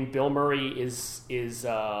when Bill Murray is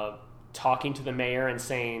talking to the mayor and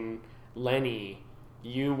saying, "Lenny,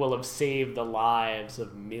 you will have saved the lives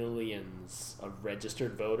of millions of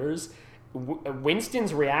registered voters."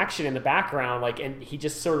 Winston's reaction in the background, like, and he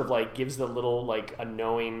just sort of like gives the little like a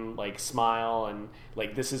knowing like smile and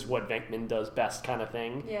like, this is what Venkman does best kind of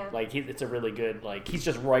thing. Yeah. Like it's a really good, like, he's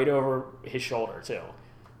just right over his shoulder too.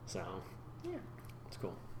 So yeah, it's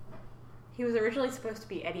cool. He was originally supposed to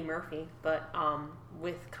be Eddie Murphy, but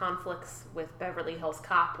with conflicts with Beverly Hills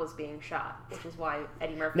Cop was being shot, which is why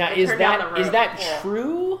Eddie Murphy now turned down the road. Is that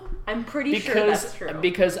true? I'm pretty sure that's true.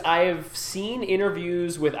 Because I've seen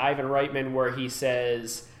interviews with Ivan Reitman where he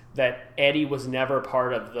says that Eddie was never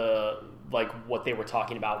part of the, like, what they were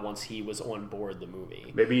talking about once he was on board the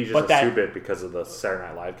movie. Maybe you just assume it because of the Saturday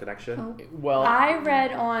Night Live connection. Oh. Well, I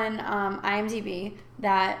read on IMDb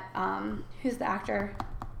that who's the actor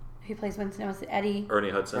who plays Winston? Was it Eddie?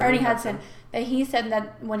 Ernie Hudson. That he said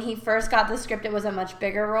that when he first got the script, it was a much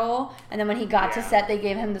bigger role, and then when he got to set, they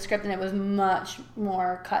gave him the script, and it was much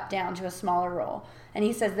more cut down to a smaller role. And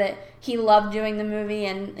he says that he loved doing the movie,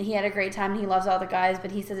 and he had a great time, and he loves all the guys,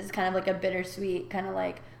 but he says it's kind of like a bittersweet, kind of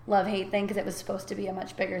like love-hate thing, because it was supposed to be a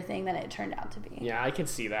much bigger thing than it turned out to be. Yeah, I can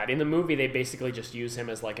see that. In the movie, they basically just use him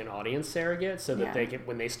as like an audience surrogate, so that they can,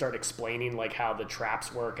 when they start explaining like how the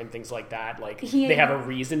traps work and things like that, like they have a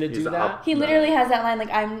reason to do that. He literally has that line, like,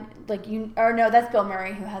 I'm like, you, or no, that's Bill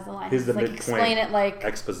Murray who has the line. He's the like, midpoint explain it like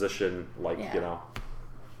exposition, like,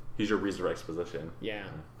 he's your reason for exposition. Yeah.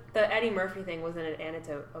 The Eddie Murphy thing was in an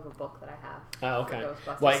anecdote of a book that I have. Oh, okay.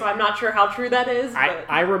 Well, so I'm not sure how true that is. But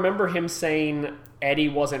I remember him saying Eddie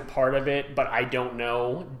wasn't part of it, but I don't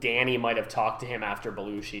know. Danny might have talked to him after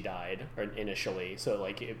Belushi died, or initially. So,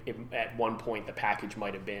 like, at one point, the package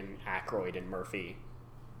might have been Aykroyd and Murphy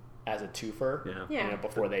as a twofer. Yeah.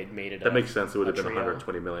 before they made it. That makes sense. It would have been trio.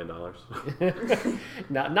 $120 million.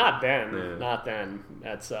 Not then. Yeah. Not then.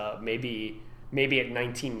 That's maybe at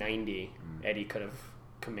 1990, Eddie could have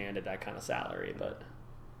commanded that kind of salary, but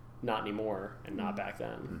not anymore, and not back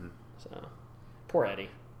then. So poor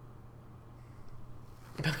Eddie.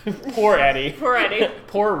 Poor Eddie. Poor Eddie.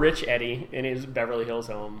 Poor rich Eddie in his Beverly Hills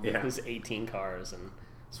home with Yeah. his 18 cars and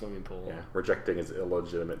swimming pool. Yeah, rejecting his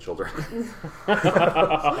illegitimate children.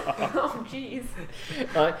 Oh, jeez.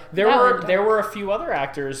 There were a few other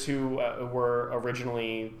actors who were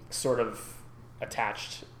originally sort of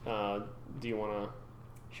attached. Do you want to?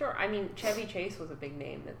 Sure. I mean, Chevy Chase was a big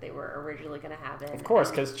name that they were originally going to have in. Of course,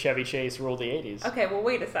 because Chevy Chase ruled the 80s. Okay, well,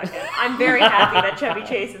 wait a second. I'm very happy that Chevy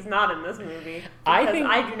Chase is not in this movie. Because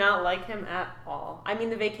I do not like him at all. I mean,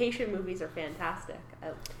 the vacation movies are fantastic.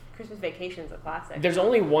 Christmas Vacation's a classic. There's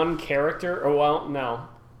only one character, or well, no.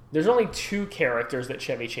 There's only two characters that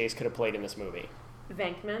Chevy Chase could have played in this movie.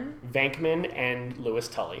 Venkman Venkman and Louis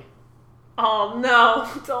Tully. Oh no!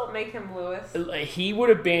 Don't make him Lewis. He would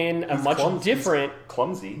have been a much different,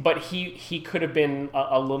 clumsy. but he could have been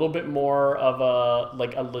a little bit more of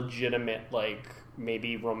a legitimate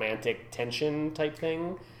maybe romantic tension type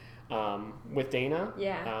thing with Dana.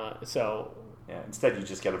 Yeah. Yeah. Instead, you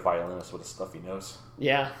just get a violinist with a stuffy nose.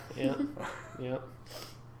 Yeah.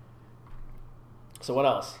 So what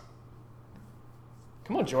else?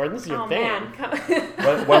 Come on, Jordan. This is your thing. Man.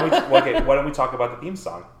 Why don't we talk about the theme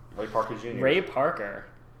song? Ray Parker Jr. Ray Parker.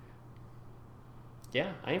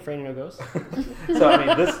 Yeah, I ain't afraid of no ghosts. So I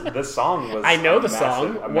mean, this song was. I know the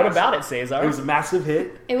song. What about it, Cesar? It was a massive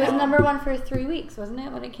hit. It was number one for 3 weeks, wasn't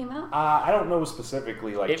it, when it came out? I don't know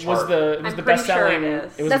specifically It was the best selling. It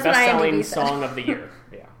was That's the what best selling IMDb said. song of the year.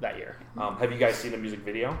 Yeah. That year. Have you guys seen the music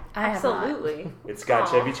video? I have not. Absolutely. It's got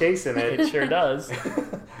Aw. Chevy Chase in it. It sure does.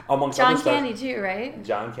 Amongst John other stuff. Candy too, right?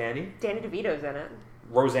 John Candy. Danny DeVito's in it.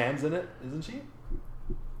 Roseanne's in it, isn't she?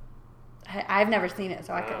 I've never seen it,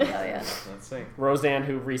 so I couldn't tell you. Let's see. Roseanne,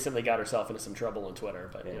 who recently got herself into some trouble on Twitter,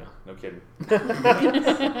 but Yeah, no kidding.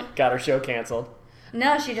 got her show canceled.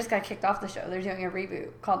 No, she just got kicked off the show. They're doing a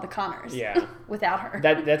reboot called The Connors. Yeah. Without her.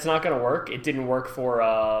 That's not going to work. It didn't work for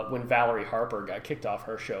when Valerie Harper got kicked off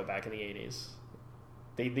her show back in the 80s.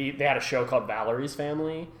 They had a show called Valerie's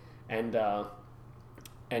Family, and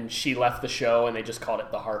she left the show, and they just called it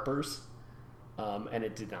The Harpers, and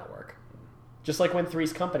it did not work. Just like when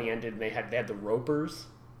Three's Company ended, and they had the Ropers.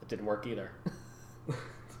 It didn't work either.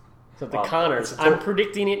 So the Connors, I'm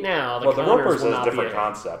predicting it now. The Connors Ropers will is a not different be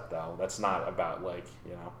concept, though. That's not about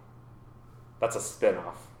that's a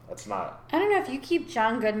spin-off. That's not. I don't know if you keep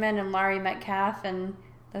John Goodman and Laurie Metcalf and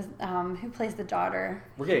who plays the daughter.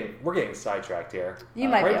 We're getting sidetracked here. You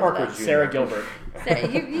might Ray be able Parker to. Jr. Sarah Gilbert.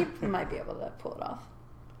 Sarah, you might be able to pull it off.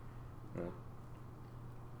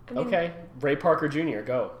 I mean, Okay, Ray Parker Jr.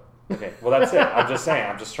 Go. Okay, well that's it. I'm just saying.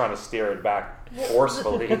 I'm just trying to steer it back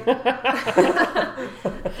forcefully.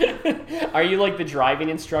 Are you like the driving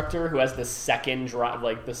instructor who has the second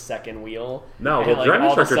the second wheel? No, And, the like, driving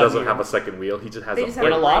all of a instructor sudden doesn't have a second wheel. He just has They a just brake.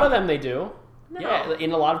 In a lot of them, they do. No. Yeah,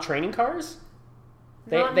 in a lot of training cars,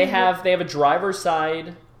 Not they anymore. have a driver's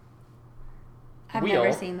side I've wheel,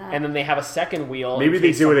 never seen that. and then they have a second wheel. Maybe they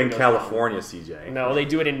case do it something in goes wrong. California, CJ. No, they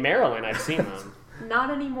do it in Maryland. I've seen them.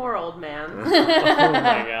 Not anymore, old man. Oh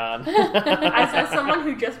my god! As someone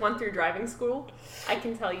who just went through driving school, I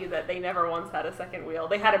can tell you that they never once had a second wheel.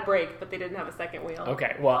 They had a brake, but they didn't have a second wheel.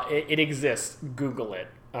 Okay, well, it exists. Google it.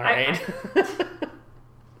 All right.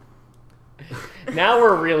 Now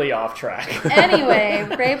we're really off track. Anyway,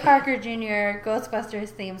 Ray Parker Jr. Ghostbusters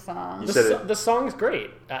theme song. You said it. The song's great.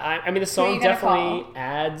 I mean, the Who are song you gonna definitely call?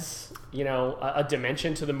 adds, a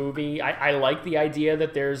dimension to the movie. I like the idea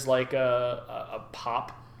that there's like a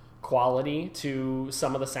pop quality to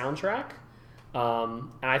some of the soundtrack, and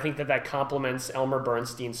I think that complements Elmer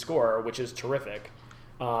Bernstein's score, which is terrific.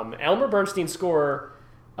 Elmer Bernstein's score,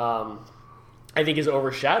 I think, is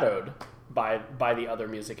overshadowed by the other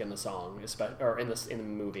music in the song, or in the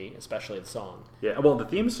movie, especially the song. Yeah, well, the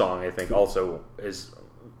theme song, I think, also is,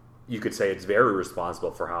 you could say it's very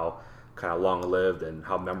responsible for how kind of long-lived and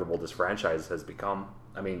how memorable this franchise has become.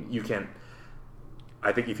 I mean,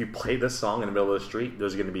 I think if you play this song in the middle of the street,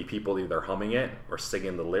 there's going to be people either humming it or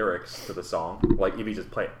singing the lyrics to the song. Like, if you just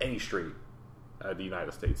play it any street in the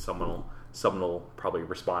United States, someone will probably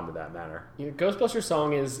respond to that manner. Ghostbusters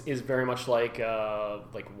song is very much like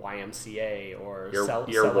YMCA or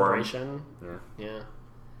Earworm. Celebration. Yeah.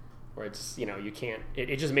 Where it's you can't.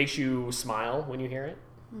 It just makes you smile when you hear it.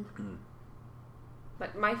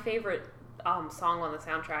 But my favorite song on the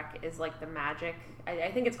soundtrack is like the Magic. I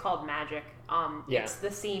think it's called Magic. Yeah. It's the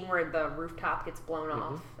scene where the rooftop gets blown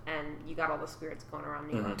off and you got all the spirits going around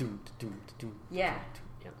New York. Doom, doom, doom. Yeah.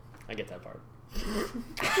 Yeah, I get that part.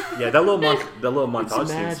 Yeah, that little montage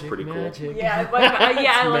scene is pretty cool. Yeah, I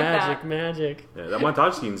like that. Magic. Yeah, that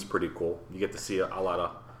montage scene is pretty cool. You get to see a lot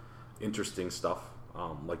of interesting stuff.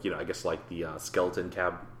 I guess like the skeleton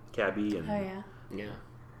cabbie and Oh yeah. Yeah.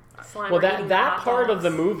 Slimer Well, eating that hot part of dogs. the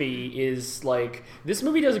movie is like, this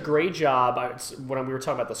movie does a great job. When we were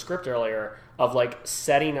talking about the script earlier, of like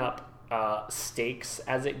setting up stakes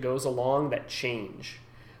as it goes along that change.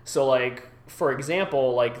 So like, for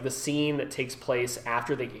example, like the scene that takes place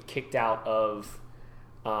after they get kicked out of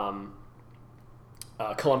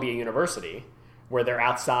Columbia University, where they're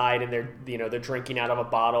outside and they're drinking out of a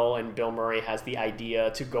bottle, and Bill Murray has the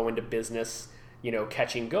idea to go into business,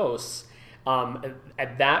 catching ghosts.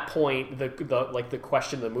 At that point, the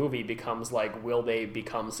question of the movie becomes like, will they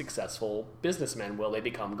become successful businessmen? Will they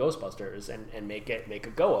become Ghostbusters and make a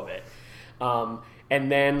go of it?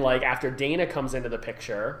 And then like after Dana comes into the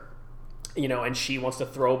picture, and she wants to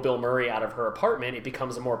throw Bill Murray out of her apartment, it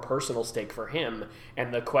becomes a more personal stake for him.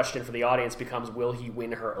 And the question for the audience becomes, will he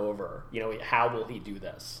win her over? How will he do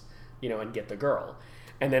this? And get the girl.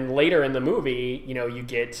 And then later in the movie, you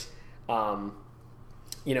get, the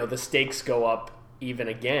stakes go up even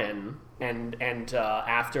again. And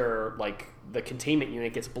after, like, the containment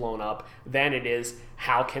unit gets blown up, then it is,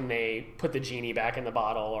 how can they put the genie back in the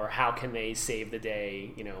bottle, or how can they save the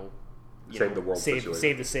day, save the world,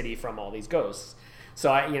 save the city from all these ghosts.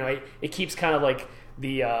 So it keeps kind of like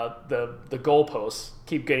the goalposts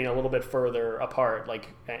keep getting a little bit further apart, like,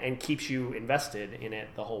 and keeps you invested in it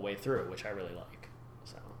the whole way through, which I really like.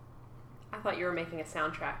 So I thought you were making a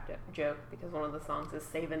soundtrack joke because one of the songs is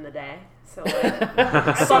 "Saving the Day." So like,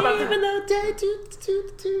 saving the day.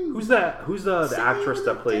 Who's that? Who's the actress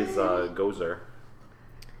that plays Gozer?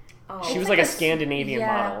 Oh, she was like a Scandinavian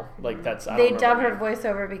model. Like that's they dub her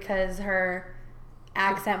voiceover because her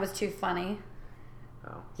accent was too funny.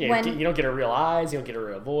 Oh. Yeah, you don't get her real eyes, you don't get her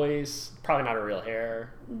real voice, probably not her real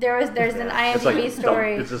hair. There's an IMDb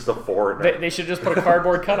story. It's just a foreigner. They should just put a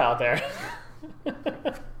cardboard cutout there.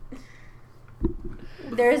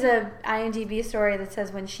 There's a IMDb story that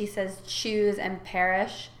says when she says choose and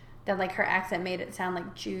perish, that like her accent made it sound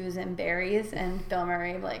like Jews and berries, and Bill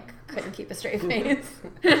Murray like couldn't keep a straight face.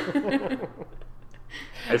 I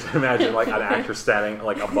just imagine like an actor standing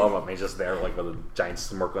like above him, he's just there like with a giant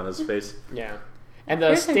smirk on his face. Yeah, and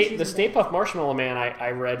the Stay Puft Marshmallow Man I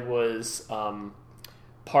read was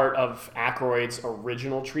part of Aykroyd's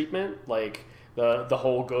original treatment, like the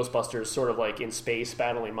whole Ghostbusters sort of like in space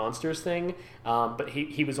battling monsters thing. But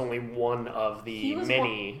he was only one of the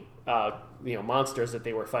many monsters that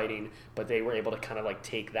they were fighting, but they were able to kind of like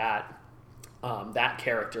take that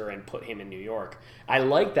character and put him in New York. I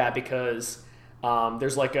like that because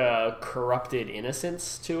there's like a corrupted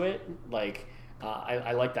innocence to it. Like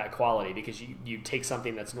I like that quality because you take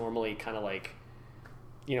something that's normally kind of like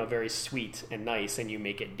very sweet and nice, and you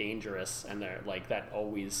make it dangerous, and like that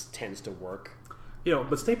always tends to work.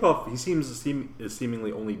 But Stay Puft, he is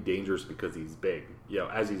seemingly only dangerous because he's big.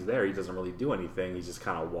 As he's there, he doesn't really do anything. He's just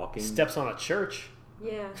kind of walking. Steps on a church.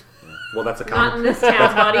 Yeah. Well, that's not in this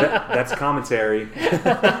town, buddy. That's commentary.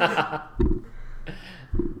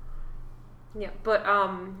 Yeah, but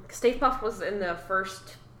Stay Puft was in the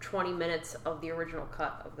first 20 minutes of the original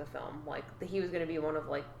cut of the film. Like he was going to be one of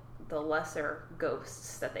like the lesser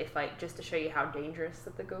ghosts that they fight, just to show you how dangerous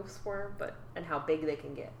that the ghosts were, and how big they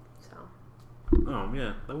can get. So. Oh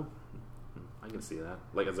yeah, I can see that.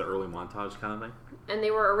 Like as an early montage kind of thing. And they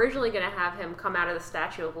were originally going to have him come out of the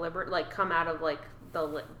Statue of Liberty, like come out of like the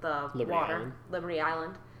Liberty water, Island. Liberty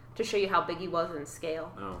Island, to show you how big he was in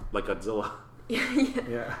scale. Oh, like Godzilla.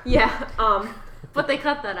 Yeah. But they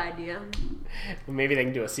cut that idea. Well, maybe they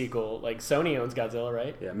can do a sequel. Like Sony owns Godzilla,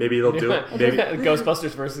 right? Yeah, maybe they'll do it. Maybe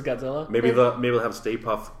Ghostbusters versus Godzilla. Maybe they'll have Stay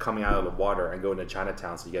Puft coming out of the water and go into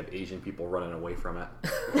Chinatown, so you have Asian people running away from it.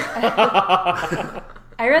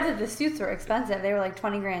 I read that the suits were expensive. They were like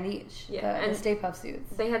 $20,000 each. Yeah, the Stay Puft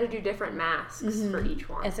suits. They had to do different masks for each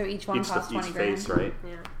one, and so each one cost $20,000. Each face, right?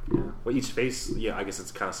 Yeah. Well, each face, I guess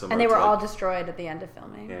it's kind of similar. And they were all destroyed at the end of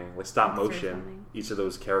filming. Yeah, like stop motion. Each of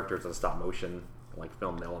those characters in stop motion like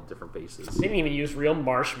film, they all have different faces. They didn't even use real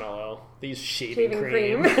marshmallow. They used shaving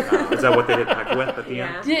cream. Is that what they did heck with at the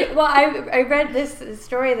end? Well, I read this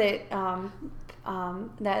story that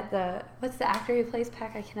that what's the actor who plays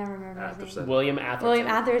Peck? I cannot remember his name. William Atherton. William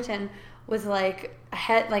Atherton was like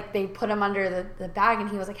they put him under the bag, and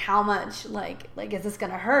he was like, how much like is this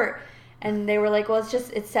gonna hurt? And they were like, well,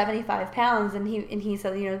 it's 75 pounds, and he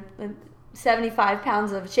said 75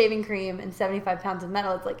 pounds of shaving cream and 75 pounds of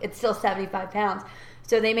metal, it's still 75 pounds.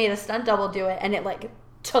 So they made a stunt double do it, and it like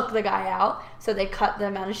took the guy out. So they cut the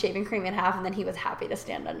amount of shaving cream in half, and then he was happy to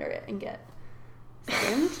stand under it and get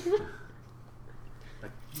skinned.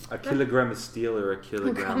 A kilogram of steel or a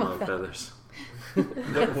kilogram of feathers?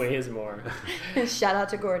 What weighs more? Shout out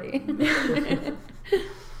to Gordy.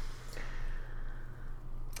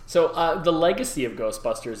 So the legacy of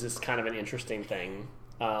Ghostbusters is kind of an interesting thing.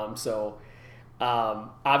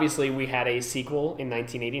 Obviously, we had a sequel in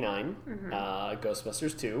 1989,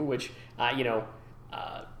 Ghostbusters 2, which,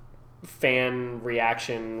 fan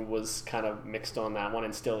reaction was kind of mixed on that one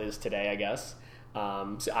and still is today, I guess.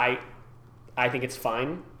 So I think it's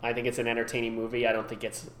fine. I think it's an entertaining movie. I don't think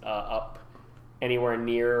it's up anywhere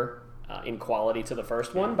near in quality to the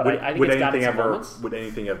first one, but I think it's got its moments. Would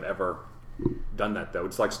anything have ever done that, though?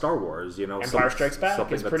 It's like Star Wars, Empire Strikes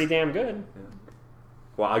Back is pretty damn good.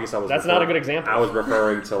 Well, I guess I was. That's not a good example. I was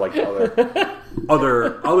referring to like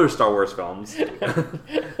other Star Wars films.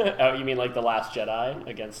 Oh, you mean like The Last Jedi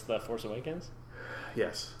against The Force Awakens?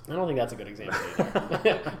 Yes. I don't think that's a good example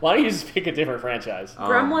either. Why don't you just pick a different franchise?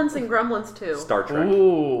 Gremlins and Gremlins 2. Star Trek.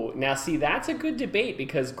 Ooh, now see, that's a good debate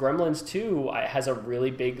because Gremlins 2 has a really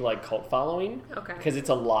big like cult following. Okay. Because it's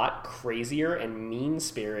a lot crazier and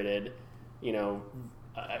mean-spirited,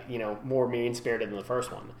 more mean-spirited than the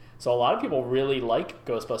first one. So a lot of people really like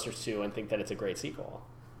Ghostbusters 2 and think that it's a great sequel.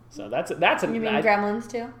 So that's You mean Gremlins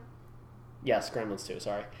too? Yes, Gremlins 2,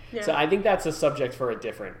 sorry. Yeah. So I think that's a subject for a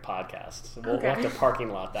different podcast. So we'll Okay. have to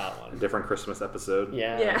parking lot that A one. different Christmas episode.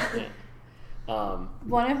 Yeah.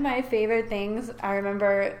 One of my favorite things I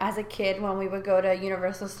remember as a kid when we would go to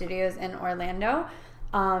Universal Studios in Orlando.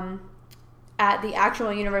 At the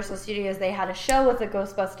actual Universal Studios, they had a show with the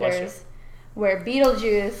Bless Ghostbusters where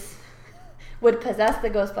Beetlejuice would possess the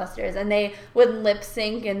Ghostbusters, and they would lip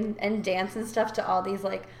sync and dance and stuff to all these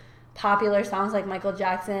like popular songs like Michael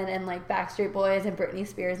Jackson and like Backstreet Boys and Britney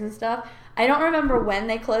Spears and stuff. I don't remember when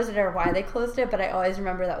they closed it or why they closed it, but I always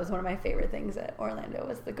remember that was one of my favorite things at Orlando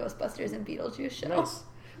was the Ghostbusters and Beetlejuice show. Nice.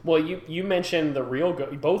 Well, you mentioned the real,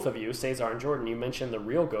 both of you, Cesar and Jordan, you mentioned the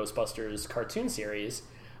real Ghostbusters cartoon series,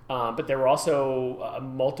 but there were also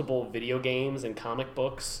multiple video games and comic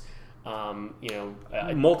books.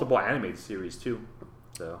 Multiple animated series too.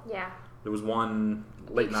 So Yeah. there was one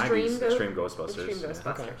late '90s Extreme Ghostbusters. Extreme Ghostbusters.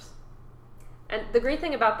 Okay. And the great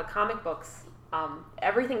thing about the comic books,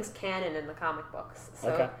 everything's canon in the comic books.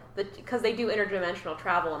 So because they do interdimensional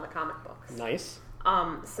travel in the comic books. Nice.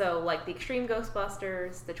 So like the Extreme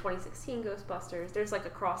Ghostbusters, the 2016 Ghostbusters, there's like a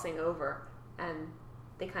crossing over, and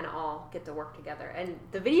they kind of all get to work together. And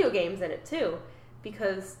the video game's in it too,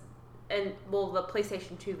 because the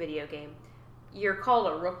PlayStation 2 video game, you're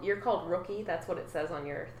called Rookie. That's what it says on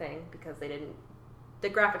your thing because the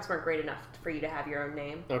graphics weren't great enough for you to have your own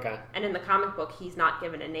name. Okay. And in the comic book, he's not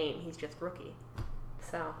given a name; he's just Rookie.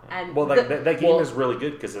 So and Well, that game is really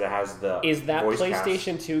good because it has the Is that voice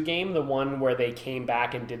PlayStation cast. 2 game the one where they came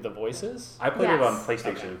back and did the voices? I played it on Yes.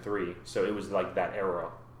 PlayStation 3, so it was like that era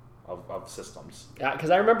of systems. Because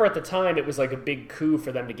I remember at the time it was like a big coup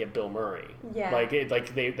for them to get Bill Murray. Yeah. Like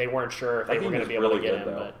they weren't sure if That they were game going is to be able really to get good,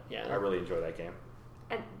 him, though. but yeah. I really enjoy that game.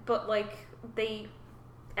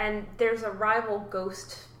 And there's a rival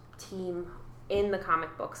ghost team in the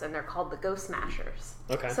comic books, and they're called the Ghost Smashers.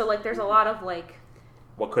 Okay. So like, there's a lot of like,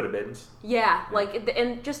 What could have been?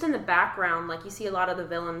 and just in the background, like you see a lot of the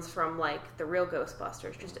villains from like the real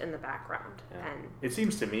Ghostbusters just in the background. Yeah. And It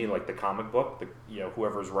seems to me like the comic book,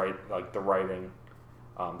 whoever's the writing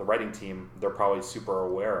team, they're probably super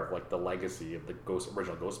aware of like the legacy of the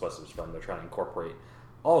original Ghostbusters film. They're trying to incorporate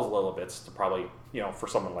all those little bits to probably, for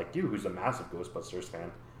someone like you who's a massive Ghostbusters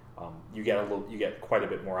fan, you get quite a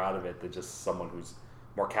bit more out of it than just someone who's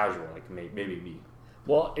more casual, like maybe me.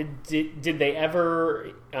 Well, did they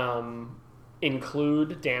ever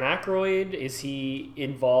include Dan Aykroyd? Is he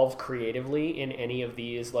involved creatively in any of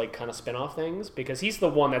these like kind of spin-off things? Because he's the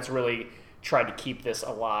one that's really tried to keep this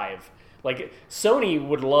alive. Like Sony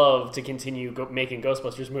would love to continue making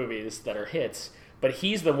Ghostbusters movies that are hits, but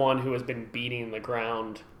he's the one who has been beating the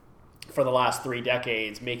ground for the last 3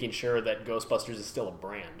 decades, making sure that Ghostbusters is still a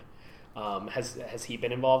brand. Has he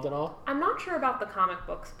been involved at all? I'm not sure about the comic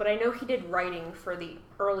books, but I know he did writing for the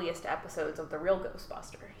earliest episodes of the real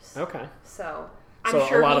Ghostbusters. Okay. So So I'm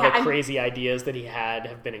sure a lot he of the crazy ideas that he had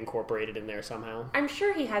have been incorporated in there somehow. I'm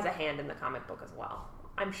sure he has a hand in the comic book as well.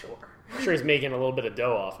 I'm sure. I'm sure he's making a little bit of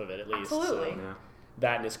dough off of it at least. Absolutely. So. Yeah.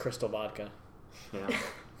 That and his crystal vodka. Yeah.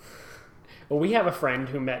 Well, we have a friend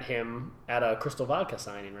who met him at a crystal vodka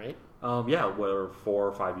signing, right? Whether 4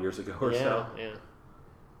 or 5 years ago or so. Yeah.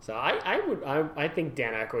 So I think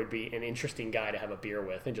Dan Aykroyd would be an interesting guy to have a beer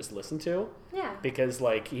with and just listen to Yeah. because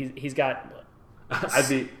like he's got. I'd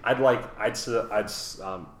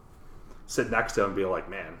sit next to him and be like,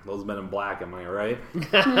 man, those Men in Black, am I right?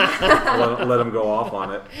 let him go off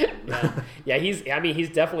on it. Yeah. He's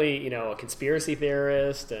definitely a conspiracy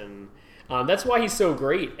theorist, and that's why he's so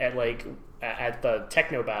great at at the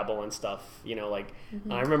technobabble and stuff.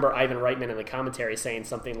 I remember Ivan Reitman in the commentary saying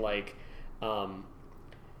something like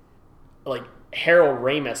Harold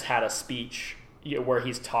Ramis had a speech where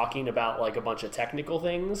he's talking about like a bunch of technical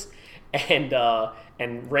things, and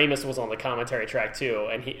Ramis was on the commentary track too,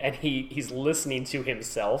 and he's listening to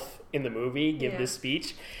himself in the movie give this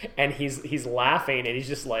speech, and he's laughing, and he's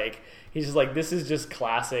just like this is just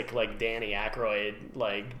classic like Danny Aykroyd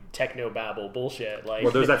like technobabble bullshit. Like,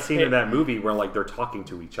 Well, there's that scene in that movie where like they're talking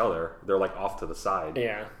to each other. They're like off to the side,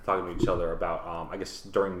 Yeah. talking to each other about I guess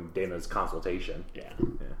during Dana's consultation. Yeah.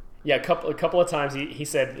 Yeah, a couple of times he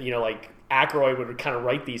said, like Aykroyd would kind of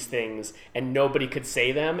write these things and nobody could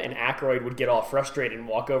say them, and Aykroyd would get all frustrated and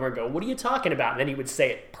walk over and go, "What are you talking about?" And then he would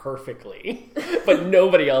say it perfectly, but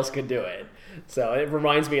nobody else could do it. So it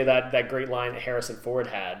reminds me of that great line that Harrison Ford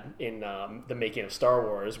had in the making of Star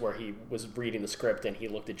Wars, where he was reading the script and he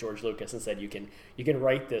looked at George Lucas and said, "You can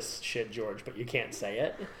write this shit, George, but you can't say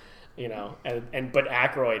it." But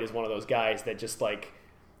Aykroyd is one of those guys that just like,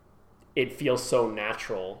 it feels so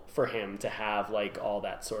natural for him to have like all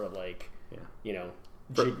that sort of like,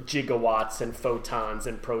 gigawatts and photons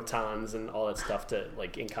and protons and all that stuff to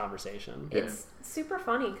like in conversation. It's super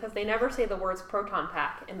funny because they never say the words proton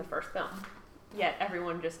pack in the first film. Yet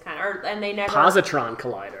everyone just kind of, and they never positron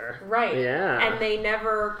collider, right? Yeah, and they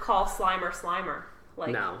never call Slimer.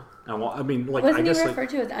 Like no, well, I mean, like wasn't I guess he referred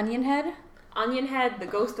to as Onion Head? Onion Head, the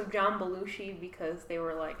ghost of John Belushi, because they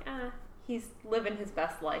were like, he's living his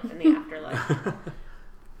best life in the afterlife.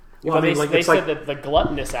 Well, they said that the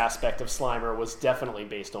gluttonous aspect of Slimer was definitely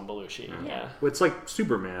based on Belushi. Yeah. Well, it's like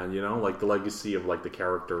Superman, like the legacy of like the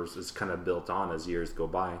characters is kind of built on as years go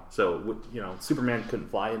by. So, Superman couldn't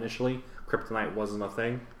fly initially. Kryptonite wasn't a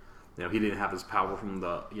thing. He didn't have his power from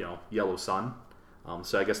the, yellow sun.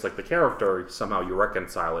 So I guess like the character, somehow you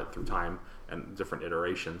reconcile it through time and different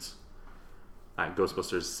iterations.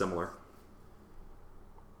 Ghostbusters is similar.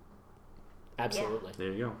 Absolutely.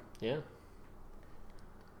 There you go. Yeah.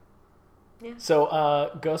 Yeah. So,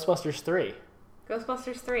 Ghostbusters 3.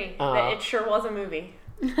 Ghostbusters 3. It sure was a movie.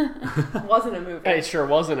 Wasn't a movie. It sure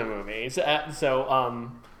wasn't a movie.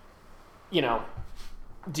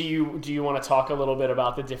 Do you want to talk a little bit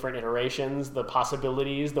about the different iterations, the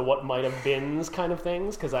possibilities, the what might have beens kind of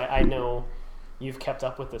things? Because I know you've kept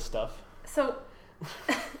up with this stuff. So,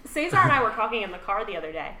 Cesar and I were talking in the car the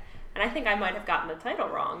other day, and I think I might have gotten the title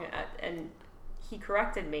wrong, and he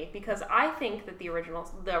corrected me, because I think that the original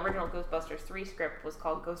Ghostbusters 3 script was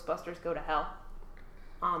called Ghostbusters Go to Hell.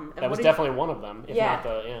 That was definitely one of them, if not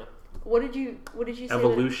the, yeah. What did you say?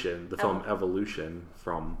 Evolution, the film Evolution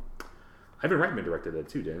from... Ivan Reitman directed it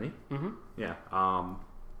too, didn't he? Mm-hmm. Yeah.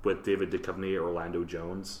 With David Duchovny, Orlando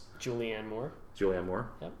Jones. Julianne Moore.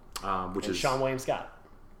 Yep. Which is Sean William Scott.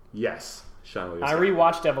 Yes. Sean William Scott. I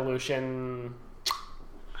rewatched Evolution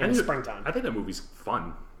in the springtime. I think that movie's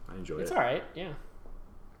fun. I enjoyed it. It's alright, yeah.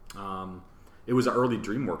 It was an early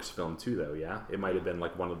DreamWorks film too, though, yeah? It might have been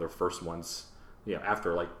like one of their first ones,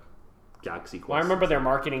 after like Galaxy Quest. Well, I remember their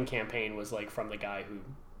marketing campaign was like from the guy who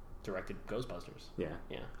directed Ghostbusters. Yeah.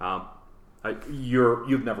 Yeah.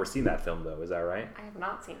 You've never seen that film, though, is that right? I have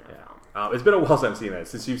not seen that film. It's been a while since I've seen it.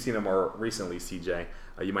 Since you've seen it more recently, CJ,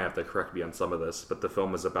 you might have to correct me on some of this, but the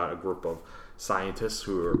film is about a group of scientists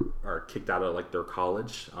who are kicked out of like their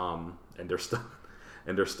college, and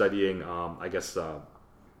they're studying,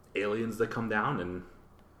 aliens that come down, and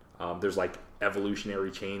there's like evolutionary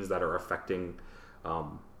chains that are affecting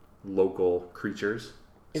local creatures.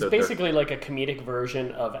 It's basically like a comedic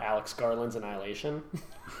version of Alex Garland's Annihilation.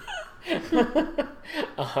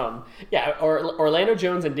 Orlando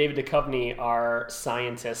Jones and David Duchovny are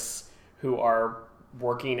scientists who are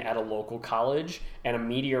working at a local college, and a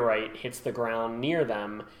meteorite hits the ground near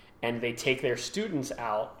them, and they take their students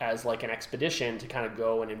out as like an expedition to kind of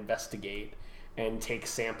go and investigate and take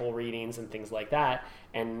sample readings and things like that,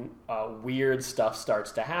 and weird stuff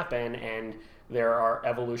starts to happen, and there are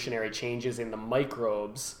evolutionary changes in the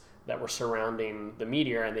microbes that were surrounding the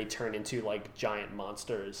meteor, and they turn into like giant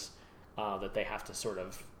monsters that they have to sort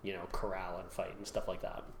of, corral and fight and stuff like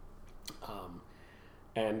that.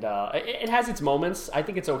 It has its moments. I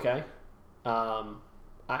think it's okay.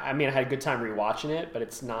 I mean, I had a good time rewatching it, but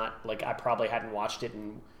it's not like I probably hadn't watched it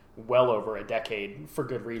in well over a decade for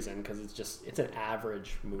good reason, because it's an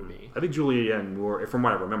average movie. I think Julianne Moore, from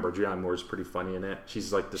what I remember, Julianne Moore is pretty funny in it.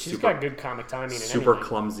 She's like she's got good comic timing and super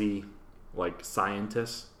clumsy, like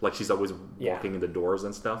scientist. Like she's always walking into doors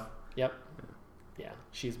and stuff. Yep. Yeah,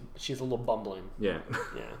 she's a little bumbling. Yeah.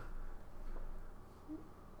 Yeah.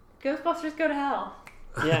 Ghostbusters Go to Hell.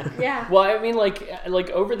 Yeah. Yeah. Well, I mean, like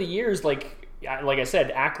over the years, like I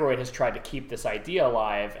said, Aykroyd has tried to keep this idea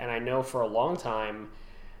alive, and I know for a long time,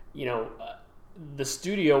 the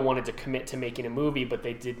studio wanted to commit to making a movie, but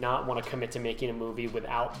they did not want to commit to making a movie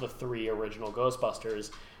without the 3 original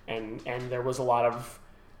Ghostbusters, and there was a lot of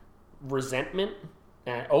resentment,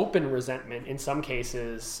 open resentment in some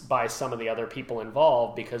cases by some of the other people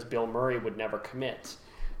involved, because Bill Murray would never commit.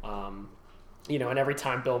 And every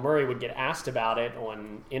time Bill Murray would get asked about it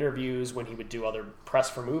on interviews, when he would do other press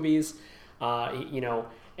for movies,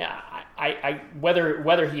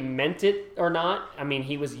 whether he meant it or not, I mean,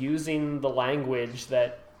 he was using the language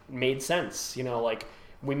that made sense. Like,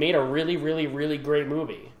 we made a really, really, really great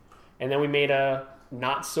movie, and then we made a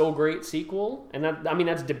not so great sequel, and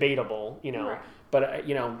that's debatable, Right. But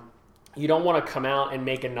you don't want to come out and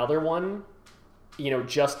make another one,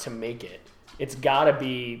 just to make it. It's got to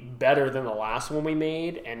be better than the last one we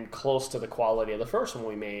made and close to the quality of the first one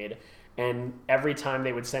we made. And every time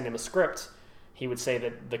they would send him a script, he would say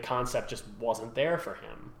that the concept just wasn't there for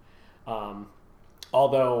him.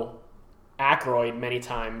 Although Aykroyd, many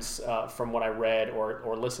times, from what I read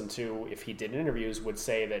or listened to, if he did interviews, would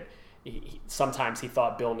say that sometimes he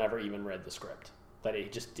thought Bill never even read the script. That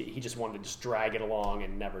he just wanted to just drag it along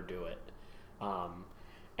and never do it.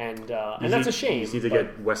 And that's a shame. You just need to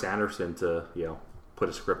get Wes Anderson to put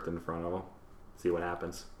a script in front of him, see what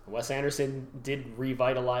happens. Wes Anderson did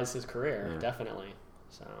revitalize his career, definitely.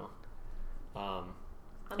 So,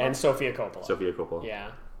 and Sofia Coppola.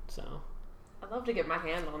 Yeah. So. I'd love to get my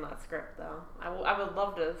hand on that script, though. I would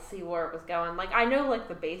love to see where it was going. Like, I know, like,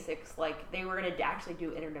 the basics. Like, they were going to actually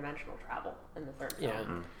do interdimensional travel in the third film. Yeah.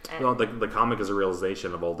 Mm-hmm. Well, the comic is a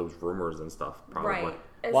realization of all those rumors and stuff, probably.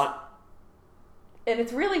 Right. What? And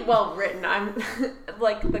it's really well written. I'm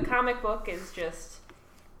like, the comic book is just,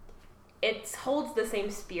 it holds the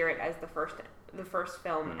same spirit as the first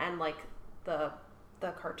film and like the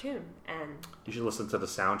cartoon. And you should listen to the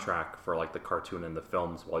soundtrack for like the cartoon and the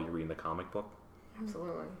films while you're reading the comic book.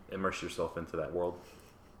 Absolutely. Immerse yourself into that world.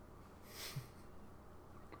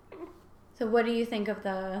 So what do you think of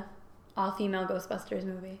the all-female Ghostbusters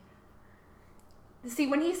movie? See,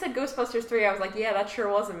 when he said Ghostbusters 3, I was like, yeah, that sure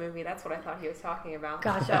was a movie. That's what I thought he was talking about.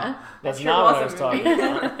 Gotcha. That's sure not was what I a was movie.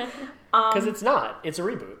 talking about. Because it's not. It's a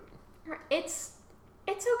reboot. It's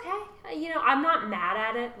okay. I'm not mad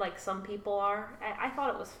at it like some people are. I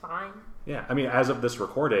thought it was fine. Yeah, I mean, as of this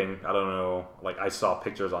recording, I don't know, like I saw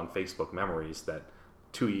pictures on Facebook Memories that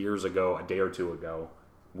 2 years ago, a day or two ago,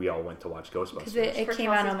 we all went to watch Ghostbusters. Because it For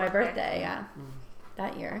came out Kelsey's on my birthday, birthday.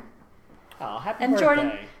 that year. Oh, happy And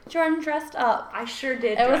birthday. Jordan dressed up. I sure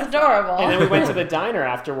did. It was dress up. adorable. And then we went to the diner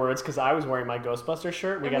afterwards because I was wearing my Ghostbuster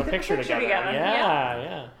shirt. We And got we a took a picture picture together.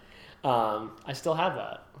 together. Yeah. I still have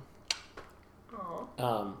that.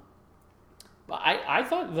 Aw. I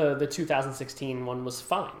thought the 2016 one was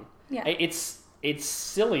fine. Yeah. It's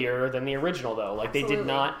sillier than the original though. Like Absolutely.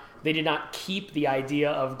 they did not keep the idea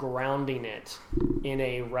of grounding it in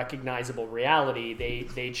a recognizable reality.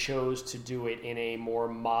 They chose to do it in a more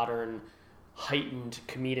modern, heightened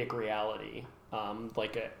comedic reality,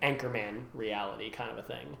 like an Anchorman reality kind of a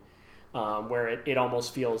thing, where it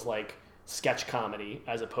almost feels like sketch comedy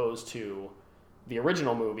as opposed to the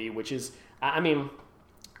original movie, which is, I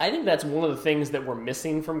think that's one of the things that we're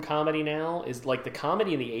missing from comedy now is like the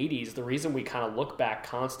comedy in the 80s. The reason we kind of look back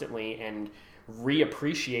constantly and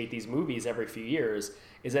reappreciate these movies every few years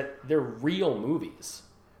is that they're real movies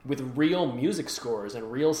with real music scores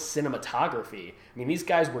and real cinematography. I mean, these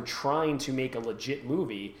guys were trying to make a legit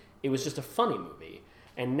movie. It was just a funny movie.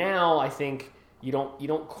 And now I think you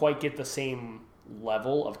don't quite get the same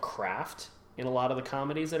level of craft in a lot of the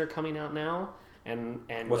comedies that are coming out now. And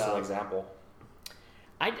What's an example?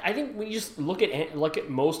 I think when you just look at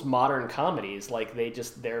most modern comedies, like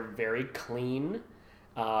they're very clean.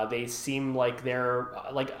 They seem like they're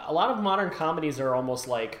like a lot of modern comedies are almost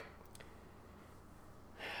like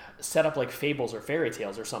set up like fables or fairy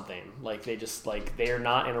tales or something. Like they are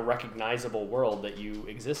not in a recognizable world that you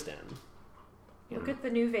exist in. Look at the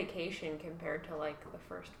new Vacation compared to like the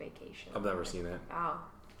first Vacation. I've never seen it. Oh,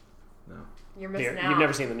 No. you're missing out. You've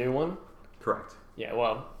never seen the new one? Correct. Yeah,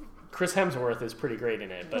 well, Chris Hemsworth is pretty great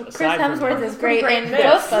in it, but Chris aside from Hemsworth is great Pretty in great.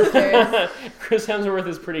 Ghostbusters. Chris Hemsworth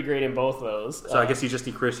is pretty great in both those. So I guess you just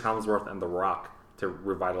need Chris Hemsworth and The Rock to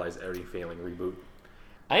revitalize every failing reboot.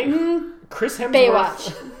 Chris Hemsworth.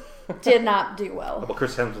 Baywatch did not do well. Well,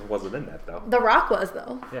 Chris Hemsworth wasn't in that though. The Rock was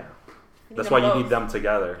though. Yeah. need That's them why you both. need them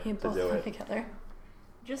together He to both do went it. together.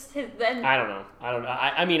 Just hit then. I don't know.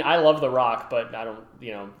 I mean, I love The Rock, but I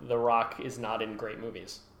don't. The Rock is not in great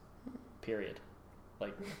movies. Period.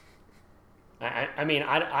 Like, I mean,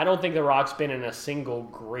 I don't think The Rock's been in a single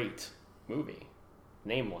great movie.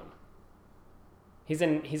 Name one. He's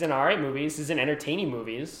in all right movies. He's in entertaining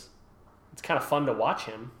movies. It's kind of fun to watch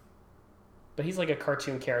him. But he's like a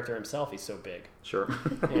cartoon character himself. He's so big. Sure.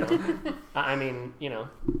 I mean,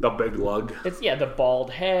 The big lug. it's the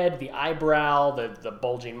bald head, the eyebrow, the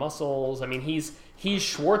bulging muscles. I mean, he's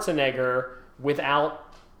Schwarzenegger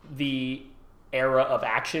without the era of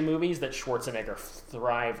action movies that Schwarzenegger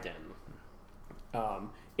thrived in.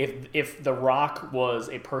 If The Rock was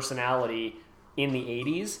a personality in the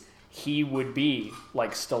 80s, he would be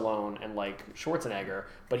like Stallone and like Schwarzenegger,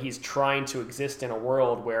 but he's trying to exist in a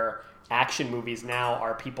world where action movies now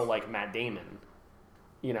are people like Matt Damon.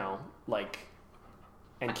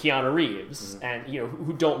 and Keanu Reeves, and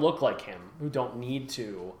who don't look like him, who don't need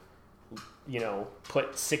to,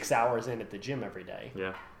 put 6 hours in at the gym every day.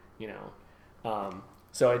 Yeah.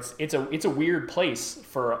 So it's a weird place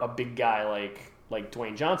for a big guy like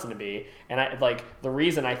Dwayne Johnson to be, and the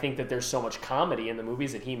reason I think that there's so much comedy in the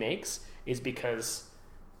movies that he makes is because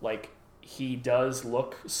he does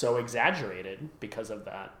look so exaggerated because of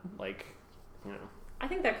that. I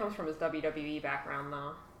think that comes from his WWE background,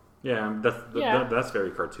 though. Yeah, that's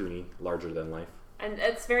very cartoony, larger than life. And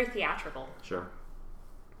it's very theatrical. Sure.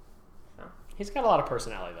 So. He's got a lot of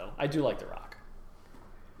personality, though. I do like The Rock.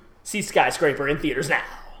 See Skyscraper in theaters now.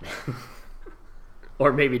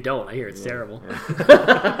 Or maybe don't. I hear it's terrible.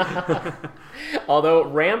 Yeah. Although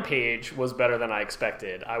Rampage was better than I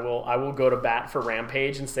expected. I will go to bat for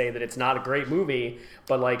Rampage and say that it's not a great movie,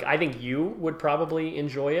 but I think you would probably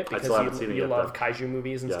enjoy it because you love kaiju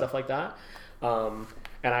movies and stuff like that.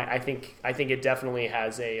 And I think it definitely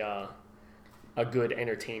has a good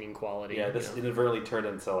entertaining quality. Yeah, this inadvertently turned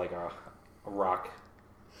into a Rock.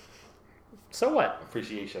 So what?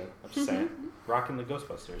 Appreciation. I'm just saying, rocking the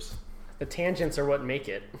Ghostbusters. The tangents are what make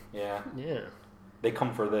it. Yeah. Yeah. They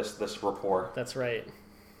come for this rapport. That's right.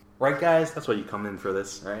 Right, guys? That's why you come in for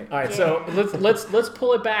this, right? All right, so let's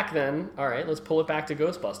pull it back then. All right, let's pull it back to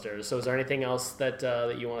Ghostbusters. So is there anything else that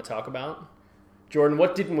you want to talk about? Jordan,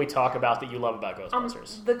 what didn't we talk about that you love about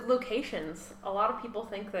Ghostbusters? The locations. A lot of people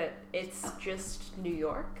think that it's just New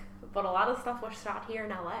York, but a lot of stuff was shot here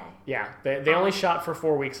in LA. Yeah, they only shot for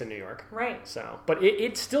 4 weeks in New York. Right. So, but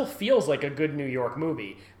it still feels like a good New York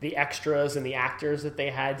movie. The extras and the actors that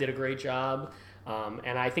they had did a great job,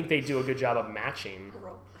 and I think they do a good job of matching.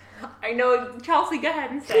 I know, Chelsea, go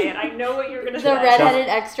ahead and say it. I know what you're going to say. The redheaded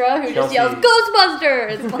extra who just yells,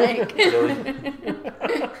 Ghostbusters!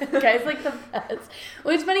 Guy's the best.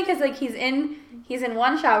 Well, it's funny because he's in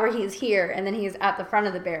one shot where he's here and then he's at the front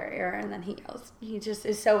of the barrier and then he yells. He just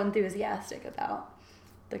is so enthusiastic about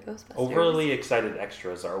the Ghostbusters. Overly excited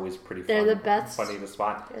extras are always pretty fun. They're the best. Funny to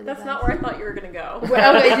spot. That's not where I thought you were going to go.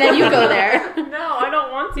 Well, okay, then you go there. No, I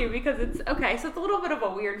don't want to because it's... Okay, so it's a little bit of a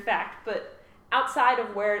weird fact, but... Outside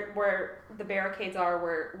of where the barricades are,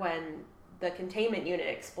 when the containment unit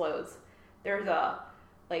explodes, there's a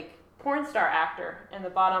porn star actor in the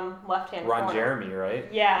bottom left hand corner. Ron Jeremy, right?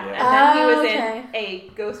 Yeah, and then he was in a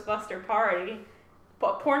Ghostbuster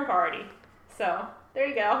porn party. So there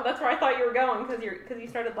you go. That's where I thought you were going because you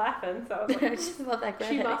started laughing. So I was I just love that.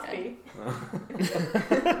 she must be.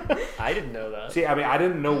 I didn't know that. See, I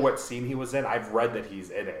didn't know what scene he was in. I've read that he's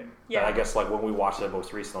in it. Yeah. And I guess when we watched it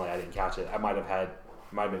most recently, I didn't catch it. It might have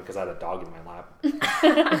been because I had a dog in my lap.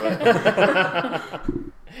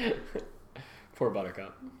 Poor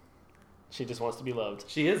Buttercup. She just wants to be loved.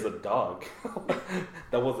 She is a dog.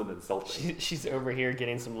 That wasn't insulting. She's over here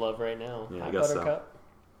getting some love right now. Yeah, Hi, I guess Buttercup.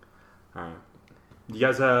 So. All right. You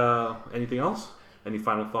guys have anything else? Any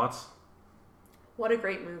final thoughts? What a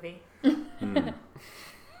great movie.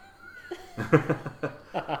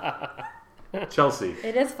 Chelsea.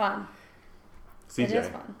 It is fun. CJ. It is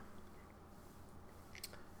fun.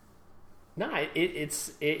 No,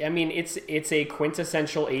 it's a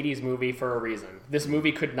quintessential 80s movie for a reason. This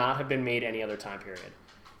movie could not have been made any other time period.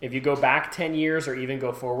 If you go back 10 years or even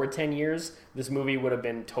go forward 10 years, this movie would have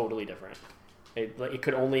been totally different. It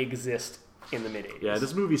could only exist in the mid-80s. Yeah,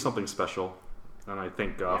 this movie's something special. And I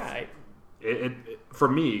think it for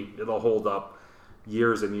me, it'll hold up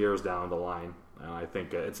years and years down the line. And I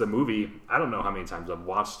think it's a movie, I don't know how many times I've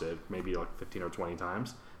watched it, maybe 15 or 20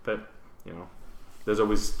 times. But, there's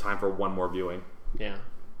always time for one more viewing. Yeah.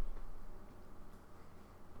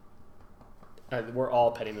 We're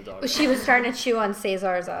all petting the dog. She was starting to chew on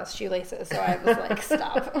Cesar's shoelaces, so I was like,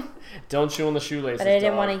 stop. Don't chew on the shoelaces, But I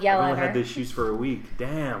didn't want to yell I've at only her. had these shoes for a week.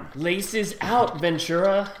 Damn. Laces out,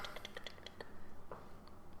 Ventura.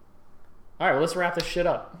 All right, well, let's wrap this shit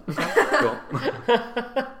up. Cool.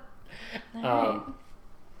 Right.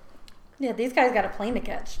 Yeah, these guys got a plane to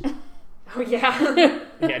catch. Oh, yeah.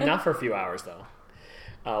 Yeah, not for a few hours, though.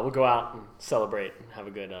 We'll go out and celebrate and have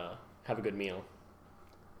a good meal.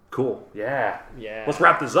 Cool. Yeah. Yeah. Let's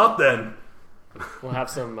wrap this up then. We'll have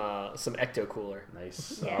some Ecto Cooler.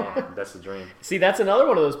 Nice. Yeah. That's the dream. See, that's another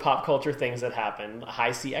one of those pop culture things that happen.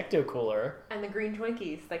 High C Ecto Cooler. And the green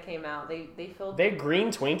Twinkies that came out, they filled... They had green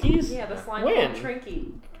Twinkies? Yeah, the slime When?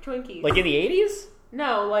 Twinkies. Like in the 80s?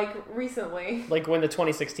 No, recently. Like when the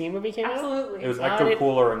 2016 movie came out? Absolutely. It was I Ecto didn't-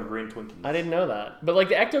 Cooler and Green Twinkies. I didn't know that. But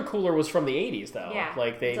the Ecto Cooler was from the 80s, though. Yeah,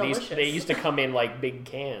 They used to come in big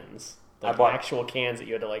cans. I bought- actual cans that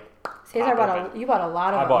you had to Cesar pop you bought a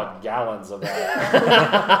lot of I them. bought gallons of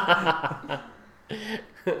that.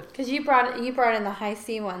 Because Because you brought in the high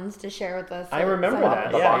C ones to share with us. I remember so-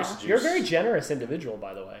 that. The Yeah, box juice. you're a very generous individual,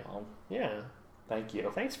 by the way. Oh, Yeah, thank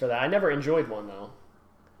you. thanks for that. I never enjoyed one though.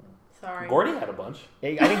 Sorry. Gordy had a bunch.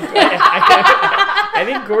 I think I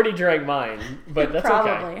think Gordy drank mine, but that's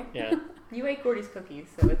Probably. okay. Yeah, You ate Gordy's cookies,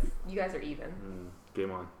 so you guys are even.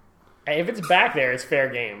 Game on. Hey, if it's back there, it's fair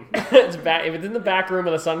game. It's back. If it's in the back room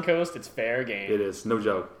of the Suncoast, it's fair game. It is. No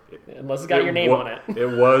joke. Unless it's got your name on it. It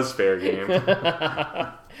was fair game.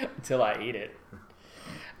 Until I eat it.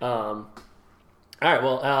 All right.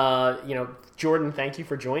 Well, Jordan, thank you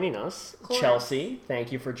for joining us. Of course. Chelsea,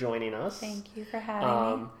 thank you for joining us. Thank you for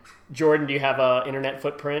having me. Jordan, do you have a internet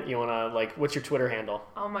footprint? You want to what's your Twitter handle?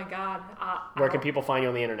 Oh my god. Where can people find you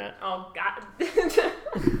on the internet? Oh god.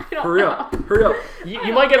 I don't Hurry know. up. Hurry up.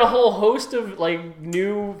 You might get a whole host of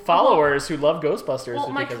new followers who love Ghostbusters. Well,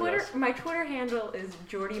 my because of this. Twitter handle is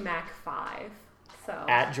JordyMac5. So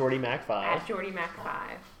At JordyMac5. at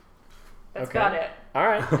JordyMac5. That's Okay. about it. All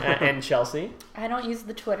right. And Chelsea? I don't use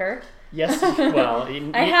the Twitter. Yes. Well,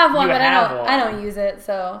 I have one, you but have I don't use it.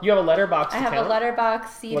 So You have a letterbox I have account? a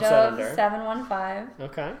letterbox What's that under? CDove715,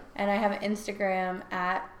 Okay. and I have an Instagram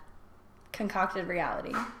at Concocted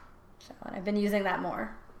Reality. So and I've been using that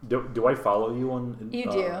more. Do I follow you on?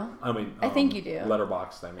 You do. I mean, I think you do.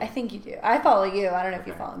 Letterboxd. I mean, I think you do. I follow you. I don't know if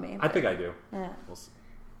you Okay. follow me. I think I do. Yeah. We'll see.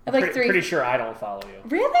 I have like Pretty three. sure I don't follow you.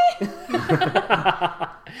 Really?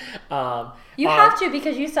 You have to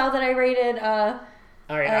because you saw that I rated All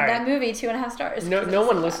right. that movie 2.5 stars. No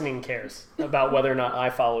one listening cares about whether or not I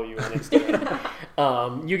follow you on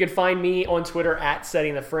Instagram. You can find me on Twitter at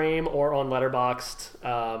Setting the Frame or on Letterboxd.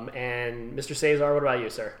 And Mr. Cesar, what about you,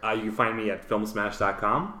 sir? You can find me at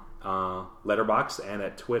filmsmash.com, Letterboxd, and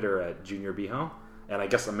at Twitter at Junior Biho. And I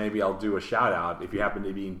guess maybe I'll do a shout out if you happen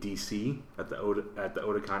to be in DC at the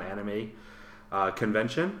Otakon Anime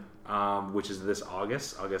Convention, which is this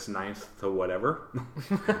August 9th to whatever.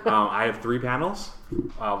 I have 3 panels.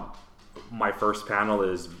 My first panel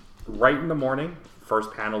is right in the morning,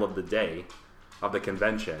 first panel of the day of the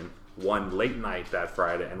convention, one late night that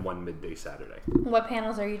Friday, and one midday Saturday. What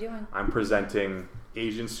panels are you doing? I'm presenting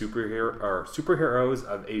Asian superheroes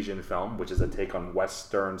of Asian film, which is a take on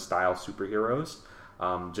Western style superheroes,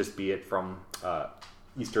 just be it from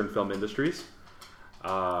Eastern film industries.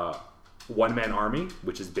 One Man Army,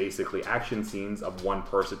 which is basically action scenes of one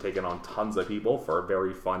person taking on tons of people for a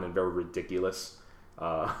very fun and very ridiculous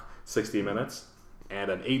 60 minutes, and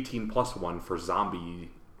an 18+ one for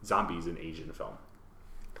zombies in Asian film.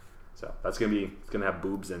 So it's gonna have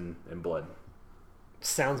boobs and blood.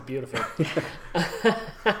 Sounds beautiful.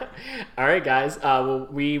 All right, guys. Well,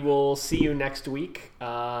 we will see you next week.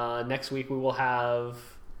 Next week we will have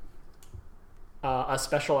a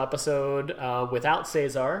special episode without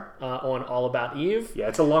Cesar on All About Eve. Yeah,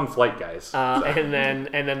 it's a long flight, guys. And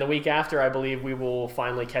then the week after, I believe we will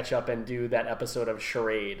finally catch up and do that episode of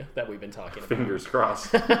Charade that we've been talking about. Fingers crossed.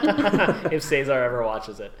 If Cesar ever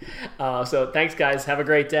watches it. So thanks, guys. Have a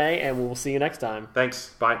great day, and we'll see you next time.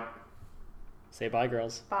 Thanks. Bye. Say bye,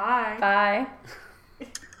 girls. Bye. Bye.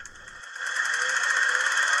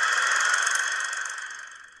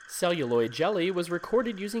 Celluloid Jelly was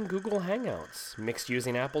recorded using Google Hangouts, mixed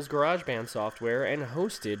using Apple's GarageBand software, and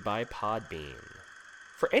hosted by Podbean.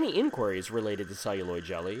 For any inquiries related to Celluloid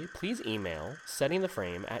Jelly, please email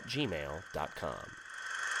settingtheframe@gmail.com.